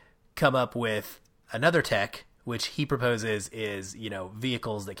come up with another tech, which he proposes is,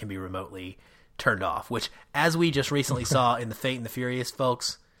 vehicles that can be remotely turned off, which, as we just recently saw in the Fate and the Furious,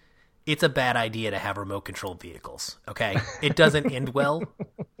 folks, it's a bad idea to have remote controlled vehicles. Okay. It doesn't end well.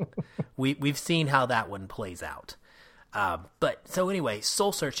 We've seen how that one plays out. But so anyway,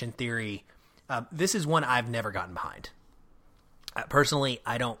 Soul Search in theory, this is one I've never gotten behind. Personally,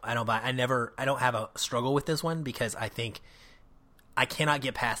 I don't have a struggle with this one because I think I cannot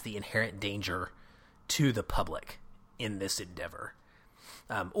get past the inherent danger to the public in this endeavor,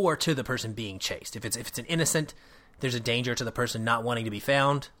 or to the person being chased. If it's an innocent, there's a danger to the person not wanting to be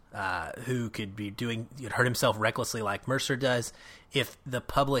found, who could be hurt himself recklessly like Mercer does. If the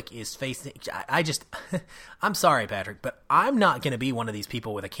public is facing, I'm sorry, Patrick, but I'm not going to be one of these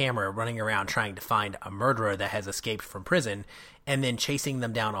people with a camera running around trying to find a murderer that has escaped from prison and then chasing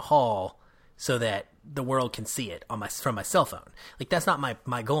them down a hall so that the world can see it from my cell phone. Like, that's not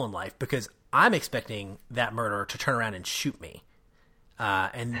my goal in life, because I'm expecting that murderer to turn around and shoot me.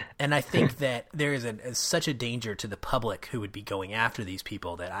 And I think that there is such a danger to the public who would be going after these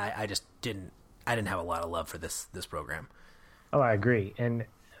people that I just didn't have a lot of love for this program. Oh, I agree. And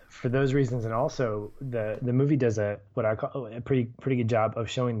for those reasons, and also the movie does what I call a pretty good job of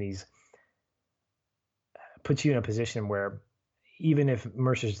showing these, puts you in a position where even if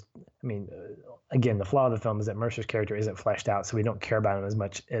Mercer's, again, the flaw of the film is that Mercer's character isn't fleshed out, so we don't care about him as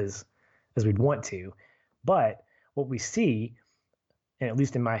much as we'd want to. But what we see, and at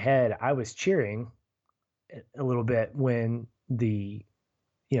least in my head, I was cheering a little bit when the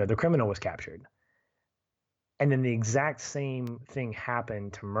criminal was captured. And then the exact same thing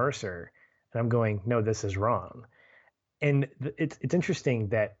happened to Mercer. And I'm going, no, this is wrong. And it's interesting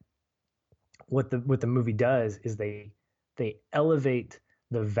that what the movie does is they elevate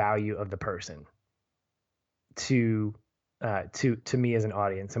the value of the person to me as an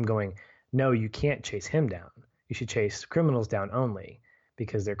audience. I'm going, no, you can't chase him down. You should chase criminals down only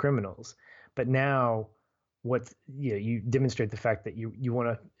because they're criminals. But now you demonstrate the fact that you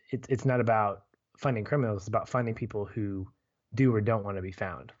want to, it's not about finding criminals, it's about finding people who do or don't want to be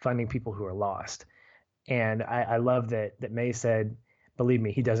found, finding people who are lost. And I love that May said, believe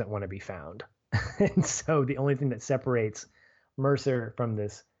me, he doesn't want to be found. And so the only thing that separates Mercer from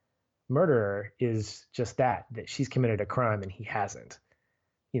this murderer is just that she's committed a crime and he hasn't.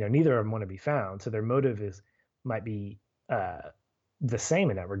 Neither of them want to be found. So their motive might be the same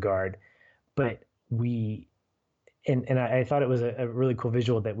in that regard. But I thought it was a really cool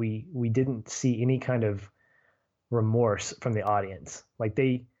visual that we didn't see any kind of remorse from the audience. Like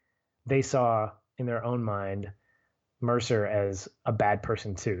they saw in their own mind Mercer as a bad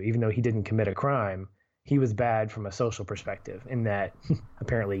person too. Even though he didn't commit a crime, he was bad from a social perspective in that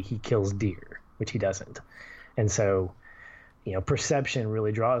apparently he kills deer, which he doesn't. And so, perception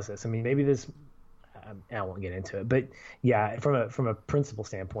really draws this. Maybe this, I won't get into it, but yeah, from a principle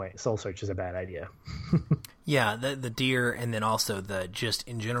standpoint, Soul Search is a bad idea. Yeah, the deer, and then also the just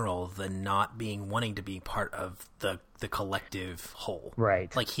in general, the not wanting to be part of the collective whole.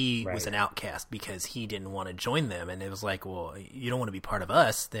 Right. Like he was an outcast because he didn't want to join them, and it was like, well, you don't want to be part of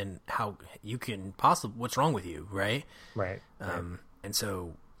us, then how you can possibly? What's wrong with you, right? Right. And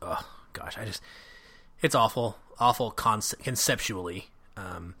so, oh gosh, it's awful conceptually.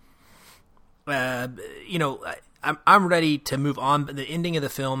 I'm ready to move on. But the ending of the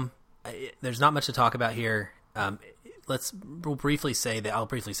film, there's not much to talk about here. I'll briefly say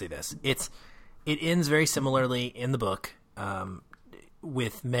this. It ends very similarly in the book,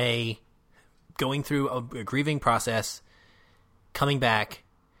 with May going through a grieving process, coming back,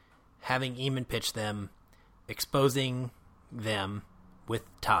 having Eamon pitch them, exposing them with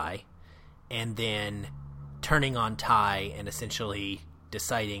Ty, and then turning on Ty and essentially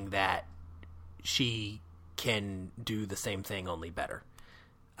deciding that she can do the same thing, only better.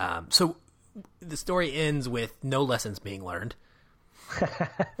 So the story ends with no lessons being learned.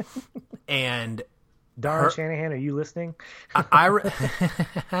 And Darren Shanahan, are you listening?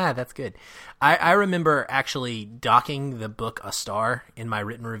 That's good. I remember actually docking the book a star in my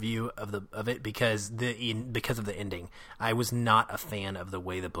written review of it because of the ending. I was not a fan of the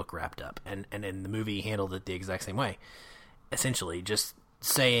way the book wrapped up, and the movie handled it the exact same way. Essentially, just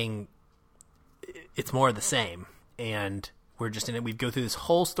saying it's more of the same, and we're just in it. We go through this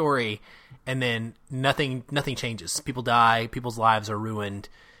whole story, and then nothing changes. People die, people's lives are ruined,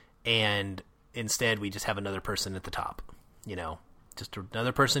 and instead we just have another person at the top. Just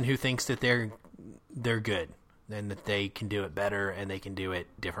another person who thinks that they're good and that they can do it better and they can do it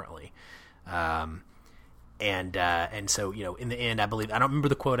differently. And so, in the end, I believe, I don't remember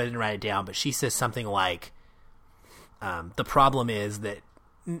the quote, I didn't write it down, but she says something like, the problem is that,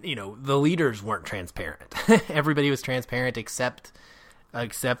 the leaders weren't transparent. Everybody was transparent except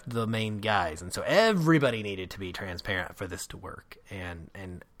the main guys. And so everybody needed to be transparent for this to work. And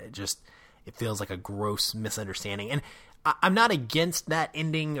it feels like a gross misunderstanding. And I'm not against that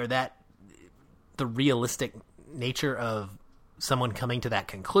ending or the realistic nature of someone coming to that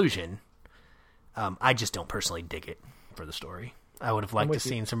conclusion. I just don't personally dig it for the story. I would have liked to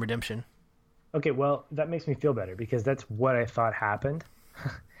seen some redemption. Okay, well, that makes me feel better because that's what I thought happened.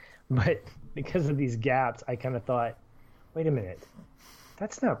 But because of these gaps, I kind of thought, wait a minute,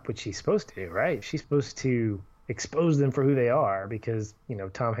 that's not what she's supposed to do, right? She's supposed to expose them for who they are because,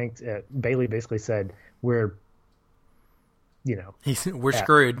 Tom Hanks, Bailey basically said, we're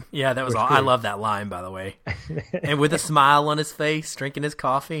screwed. Yeah, that was all. Screwed. I love that line, by the way. And with a smile on his face, drinking his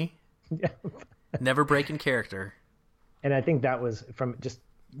coffee. Yeah. Never breaking character. And I think that was from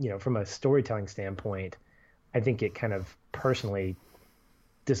a storytelling standpoint, I think it kind of personally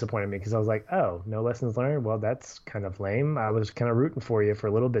disappointed me because I was like, oh, no lessons learned? Well, that's kind of lame. I was kind of rooting for you for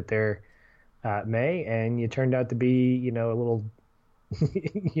a little bit there, May, and you turned out to be, a little,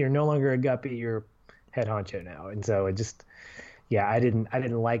 you're no longer a guppy, you're head honcho now. And so it just, I didn't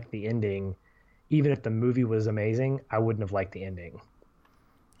like the ending. Even if the movie was amazing, I wouldn't have liked the ending.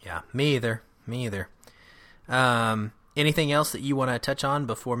 Yeah, me either. Anything else that you want to touch on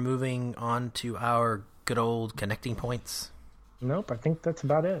before moving on to our good old connecting points? Nope, I think that's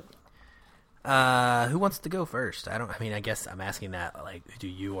about it. Who wants to go first? I guess I'm asking that, like, do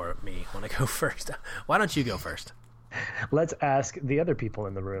you or me want to go first? Why don't you go first? Let's ask the other people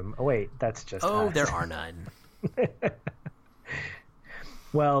in the room. Oh, wait, that's just us. There are none.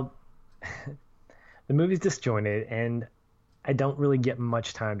 Well, the movie's disjointed, and I don't really get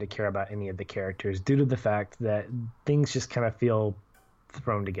much time to care about any of the characters due to the fact that things just kind of feel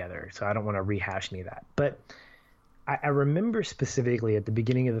thrown together. So I don't want to rehash any of that. But I remember specifically at the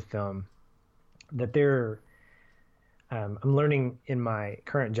beginning of the film that I'm learning in my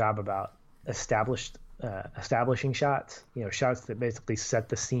current job about establishing shots, shots that basically set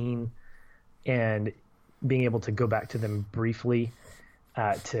the scene and being able to go back to them briefly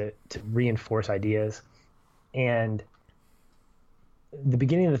to reinforce ideas. And the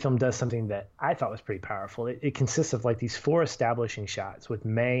beginning of the film does something that I thought was pretty powerful. It consists of like these 4 establishing shots with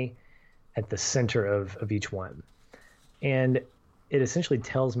May at the center of each one. And it essentially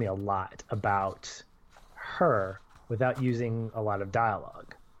tells me a lot about her without using a lot of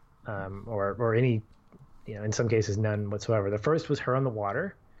dialogue, or any, in some cases, none whatsoever. The first was her on the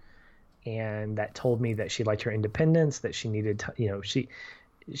water, and that told me that she liked her independence, that she needed,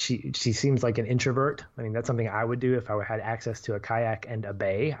 she seems like an introvert. I mean, that's something I would do if I had access to a kayak and a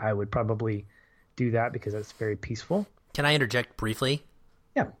bay. I would probably do that because that's very peaceful. Can I interject briefly?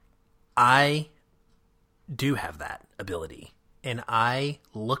 Yeah. I do have that ability. And I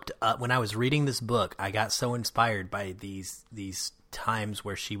looked up, when I was reading this book, I got so inspired by these times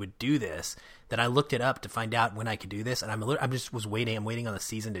where she would do this that I looked it up to find out when I could do this. And I'm just was waiting. I'm waiting on the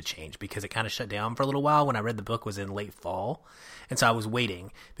season to change because it kind of shut down for a little while when I read the book was in late fall. And so I was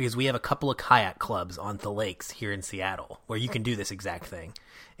waiting because we have a couple of kayak clubs on the lakes here in Seattle where you can do this exact thing.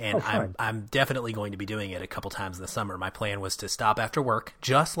 And I'm definitely going to be doing it a couple times in the summer. My plan was to stop after work,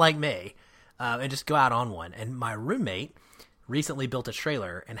 just like May, and just go out on one. And my roommate recently built a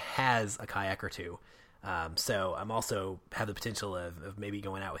trailer and has a kayak or two. So I'm also have the potential of maybe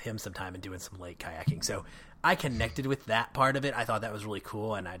going out with him sometime and doing some lake kayaking. So I connected with that part of it. I thought that was really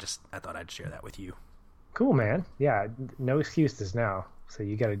cool. And I thought I'd share that with you. Cool, man. Yeah. No excuses now. So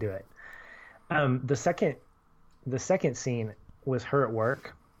you got to do it. The second scene was her at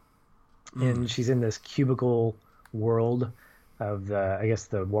work, and she's in this cubicle world of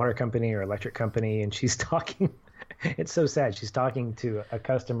the water company or electric company. And she's talking, it's so sad. She's talking to a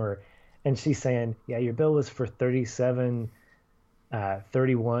customer and she's saying, yeah, your bill was for $37.31,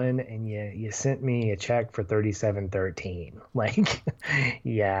 and you sent me a check for $37.13. Like,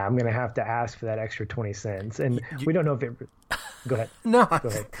 yeah, I'm gonna have to ask for that extra 20 cents, and we don't know if it. Go ahead. No, go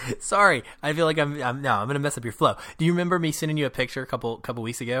ahead. Sorry. I feel like I'm gonna mess up your flow. Do you remember me sending you a picture a couple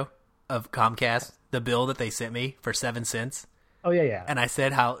weeks ago of Comcast, the bill that they sent me for 7 cents? Oh yeah. And I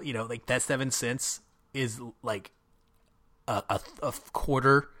said how like that 7 cents is like a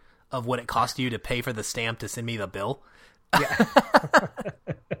quarter of what it cost you to pay for the stamp to send me the bill. Yeah.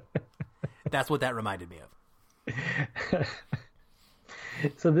 That's what that reminded me of.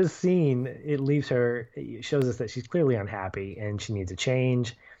 So this scene, it shows us that she's clearly unhappy and she needs a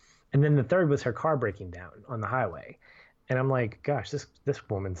change. And then the third was her car breaking down on the highway. And I'm like, gosh, this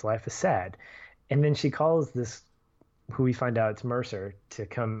woman's life is sad. And then she calls this, who we find out it's Mercer, to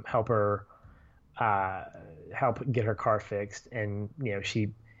come help her, help get her car fixed. And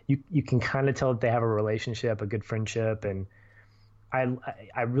you can kind of tell that they have a relationship, a good friendship. And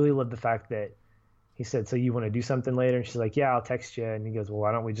I really love the fact that he said, "So you want to do something later?" And she's like, "Yeah, I'll text you." And he goes, "Well,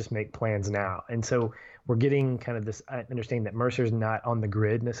 why don't we just make plans now?" And so we're getting kind of this understanding that Mercer's not on the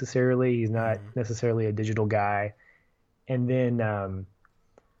grid necessarily. He's not necessarily a digital guy. And then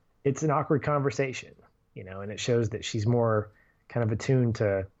it's an awkward conversation, and it shows that she's more kind of attuned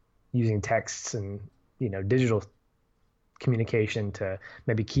to using texts and, digital communication to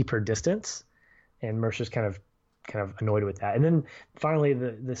maybe keep her distance. And Mercer's kind of annoyed with that. And then finally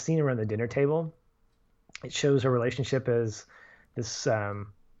the scene around the dinner table, it shows her relationship as this,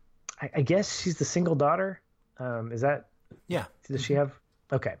 I guess she's the single daughter. Is that, yeah. Does she have,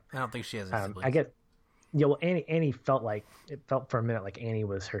 okay. I don't think she has a sibling. I get, yeah, well, Annie felt for a minute like Annie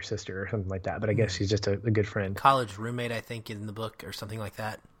was her sister or something like that, but I guess she's just a good friend. College roommate, I think, in the book or something like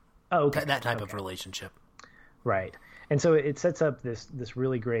that. Oh, okay. That type of relationship. Right. And so it sets up this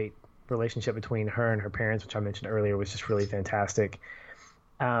really great relationship between her and her parents, which I mentioned earlier, was just really fantastic.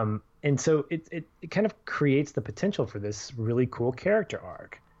 And so it kind of creates the potential for this really cool character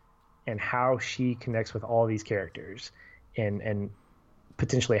arc and how she connects with all these characters and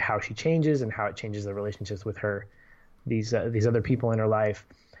potentially how she changes and how it changes the relationships with these other people in her life.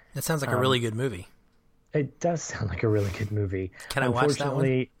 That sounds like a really good movie. It does sound like a really good movie. Can I watch that one?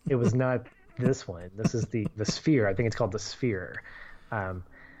 Unfortunately, it was not this one. This is the Sphere. I think it's called The Sphere,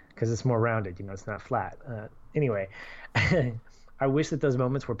 because it's more rounded. It's not flat. Anyway, I wish that those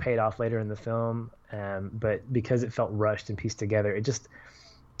moments were paid off later in the film, but because it felt rushed and pieced together, it just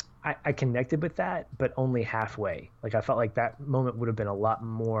I connected with that, but only halfway. Like I felt like that moment would have been a lot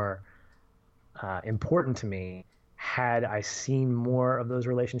more important to me had I seen more of those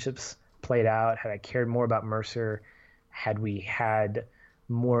relationships played out, had I cared more about Mercer, had we had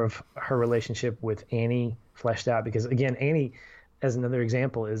more of her relationship with Annie fleshed out. Because again, Annie, as another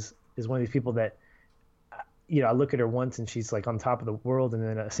example, is one of these people that, I look at her once and she's like on top of the world, and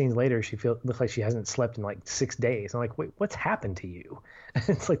then a scene later she looks like she hasn't slept in like 6 days. I'm like, wait, what's happened to you?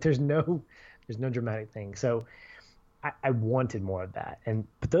 It's like there's no dramatic thing. So I wanted more of that.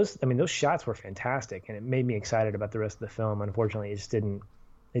 But those shots were fantastic, and it made me excited about the rest of the film. Unfortunately,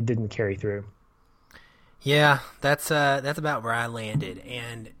 it didn't carry through. Yeah, that's about where I landed.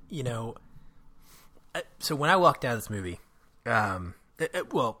 And so when I walked out of this movie,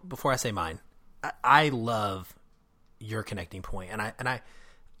 well, before I say mine, I love your connecting point, and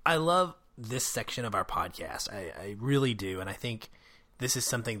I love this section of our podcast. I really do, and I think this is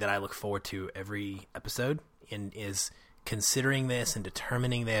something that I look forward to every episode, and is considering this and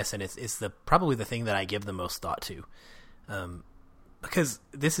determining this, and it's probably the thing that I give the most thought to, because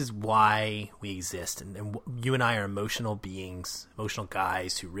this is why we exist, and you and I are emotional beings, emotional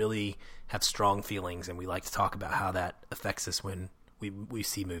guys who really have strong feelings, and we like to talk about how that affects us when we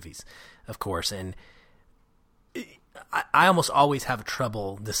see movies, of course. And I almost always have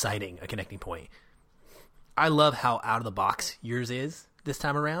trouble deciding a connecting point. I love how out of the box yours is this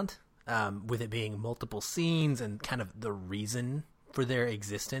time around, with it being multiple scenes and kind of the reason for their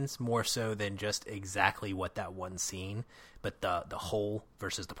existence, more so than just exactly what that one scene, but the whole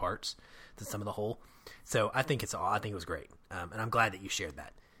versus the parts, the sum of the whole. So I think it was great, and I'm glad that you shared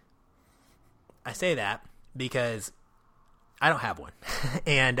that. I say that because I don't have one,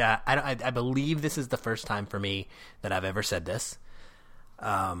 and I believe this is the first time for me that I've ever said this.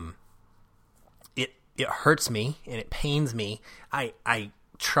 It hurts me and it pains me. I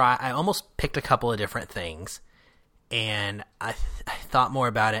almost picked a couple of different things, and I thought more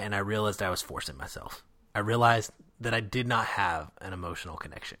about it, and I realized I was forcing myself. I realized that I did not have an emotional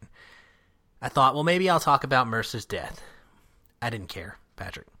connection. I thought, well, maybe I'll talk about Mercer's death. I didn't care,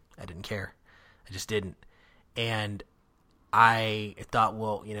 Patrick. I didn't care. I just didn't. And I thought,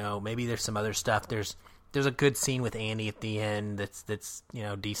 well, maybe there's some other stuff. There's a good scene with Andy at the end that's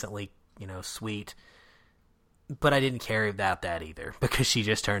decently, sweet. But I didn't care about that either, because she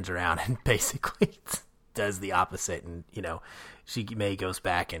just turns around and basically does the opposite, and she May goes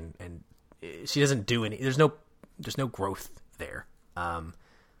back and she doesn't do any. There's no growth there.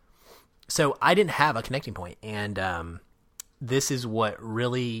 So I didn't have a connecting point, and this is what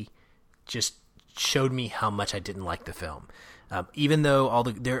really just showed me how much I didn't like the film. Even though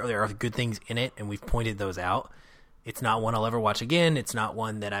there are good things in it, and we've pointed those out, it's not one I'll ever watch again. It's not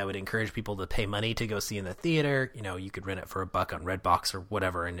one that I would encourage people to pay money to go see in the theater. You could rent it for $1 on Redbox or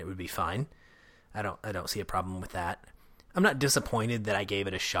whatever, and it would be fine. I don't see a problem with that. I'm not disappointed that I gave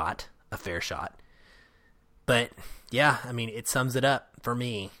it a fair shot. But yeah, it sums it up for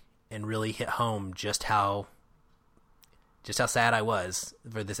me. and really hit home just how sad I was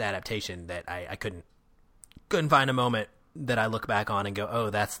for this adaptation, that I couldn't find a moment that I look back on and go, oh,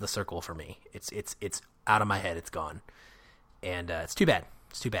 that's the circle for me. It's out of my head. It's gone. And it's too bad.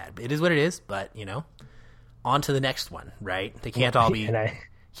 It's too bad. It is what it is, but on to the next one, right? They can't all be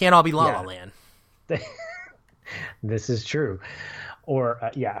La La Land. This is true.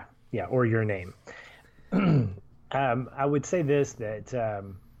 Or or Your Name. I would say this, that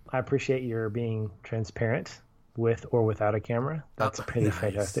I appreciate your being transparent with or without a camera. That's pretty nice.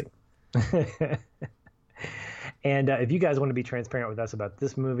 Fantastic. And if you guys want to be transparent with us about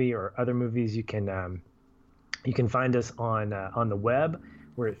this movie or other movies, you can find us on the web.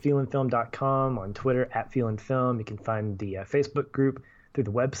 We're at feelinfilm.com, on Twitter at feelinfilm. You can find the Facebook group through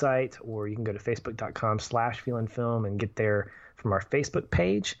the website, or you can go to facebook.com/feelinfilm and get there from our Facebook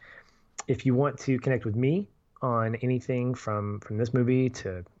page. If you want to connect with me on anything from this movie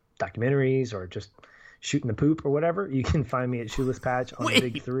to documentaries or just shooting the poop or whatever, you can find me at Shoeless Patch on the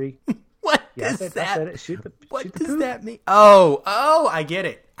Big Three. What does that? I said it. What does that mean? Oh, I get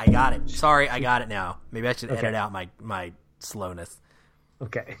it. I got it. Sorry, I got it now. Maybe I should edit out my slowness.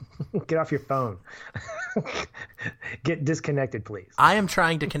 Okay. Get off your phone. Get disconnected, please. I am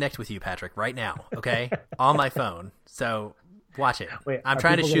trying to connect with you, Patrick, right now, okay? On my phone. So watch it. Wait, I'm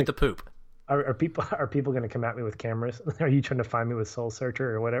trying to shoot the poop. Are people going to come at me with cameras? Are you trying to find me with Soul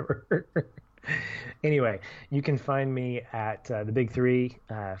Searcher or whatever? Anyway, you can find me at the Big Three,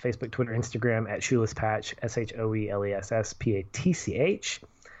 Facebook, Twitter, Instagram at Shoeless Patch, ShoelessPatch.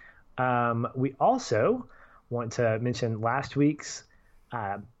 We also want to mention last week's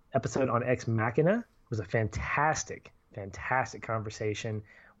episode on Ex Machina. Was a fantastic conversation.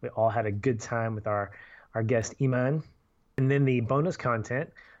 We all had a good time with our guest Iman. And then the bonus content,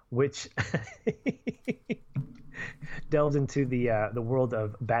 which delved into the world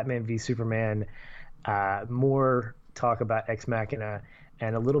of Batman v Superman, more talk about Ex Machina,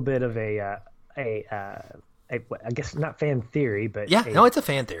 and a little bit of a I guess not fan theory, but it's a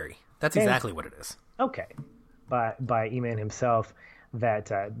fan theory. That's exactly what it is. Okay, by Iman himself.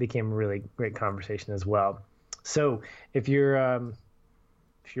 That became a really great conversation as well. So if you're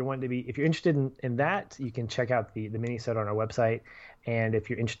interested in that, you can check out the mini-sode on our website. And if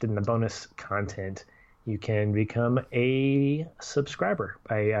you're interested in the bonus content, you can become a subscriber,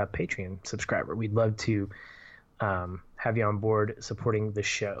 a Patreon subscriber. We'd love to have you on board supporting the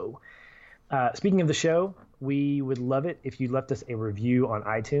show. Speaking of the show, we would love it if you left us a review on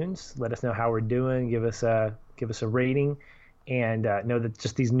iTunes. Let us know how we're doing. Give us a rating. And know that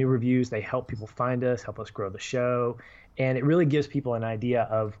just these new reviews, they help people find us, help us grow the show, and it really gives people an idea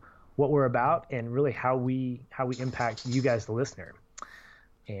of what we're about and really how we impact you guys, the listener.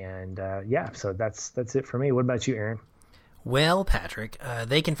 And so that's it for me. What about you, Aaron? Well, Patrick,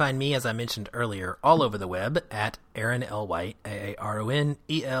 they can find me, as I mentioned earlier, all over the web at Aaron L. White,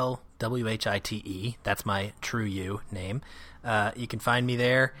 AARONELWHITE. That's my true you name. You can find me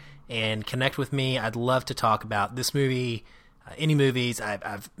there and connect with me. I'd love to talk about this movie. Any movies.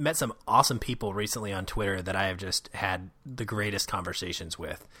 I've met some awesome people recently on Twitter that I have just had the greatest conversations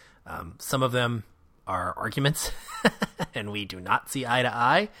with. Some of them are arguments, and we do not see eye to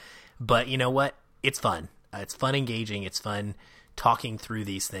eye. But you know what? It's fun. It's fun engaging. It's fun talking through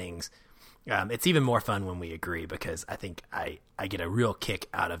these things. It's even more fun when we agree, because I think I get a real kick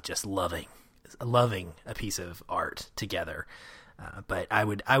out of just loving a piece of art together. But I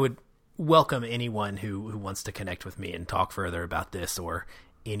would welcome anyone who wants to connect with me and talk further about this or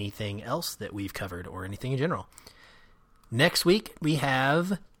anything else that we've covered or anything in general. Next week, we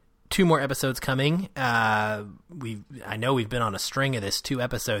have 2 more episodes coming. I know we've been on a string of this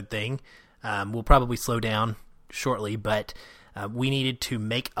 2-episode thing. We'll probably slow down shortly, but we needed to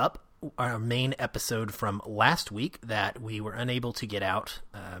make up our main episode from last week that we were unable to get out.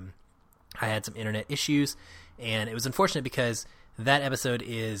 I had some internet issues, and it was unfortunate because that episode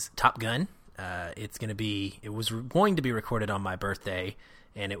is Top Gun. It was going to be recorded on my birthday,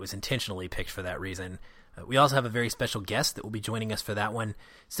 and it was intentionally picked for that reason. We also have a very special guest that will be joining us for that one.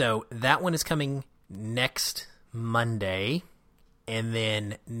 So that one is coming next Monday, and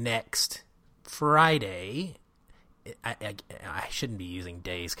then next Friday. I shouldn't be using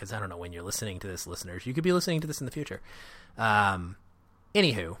days because I don't know when you're listening to this, listeners. You could be listening to this in the future.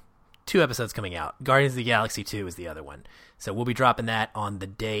 Anywho, 2 episodes coming out. Guardians of the Galaxy 2 is the other one. So we'll be dropping that on the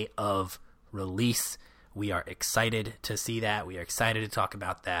day of release. We are excited to see that. We are excited to talk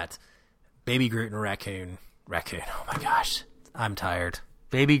about that. Baby Groot and Raccoon. Oh my gosh. I'm tired.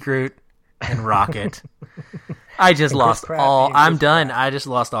 Baby Groot and Rocket. I just lost all. I'm done. I just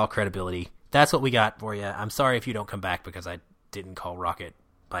lost all credibility. That's what we got for you. I'm sorry if you don't come back because I didn't call Rocket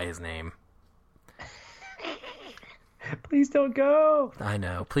by his name. Please don't go. I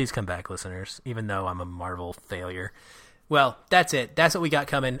know. Please come back, listeners, even though I'm a Marvel failure. Well, that's it. That's what we got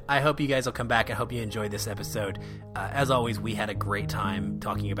coming. I hope you guys will come back. I hope you enjoyed this episode. As always, we had a great time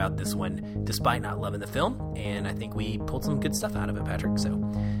talking about this one, despite not loving the film, and I think we pulled some good stuff out of it, Patrick. So,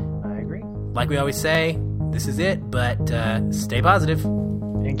 I agree. Like we always say, this is it, but stay positive.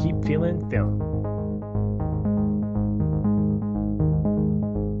 And keep feeling film.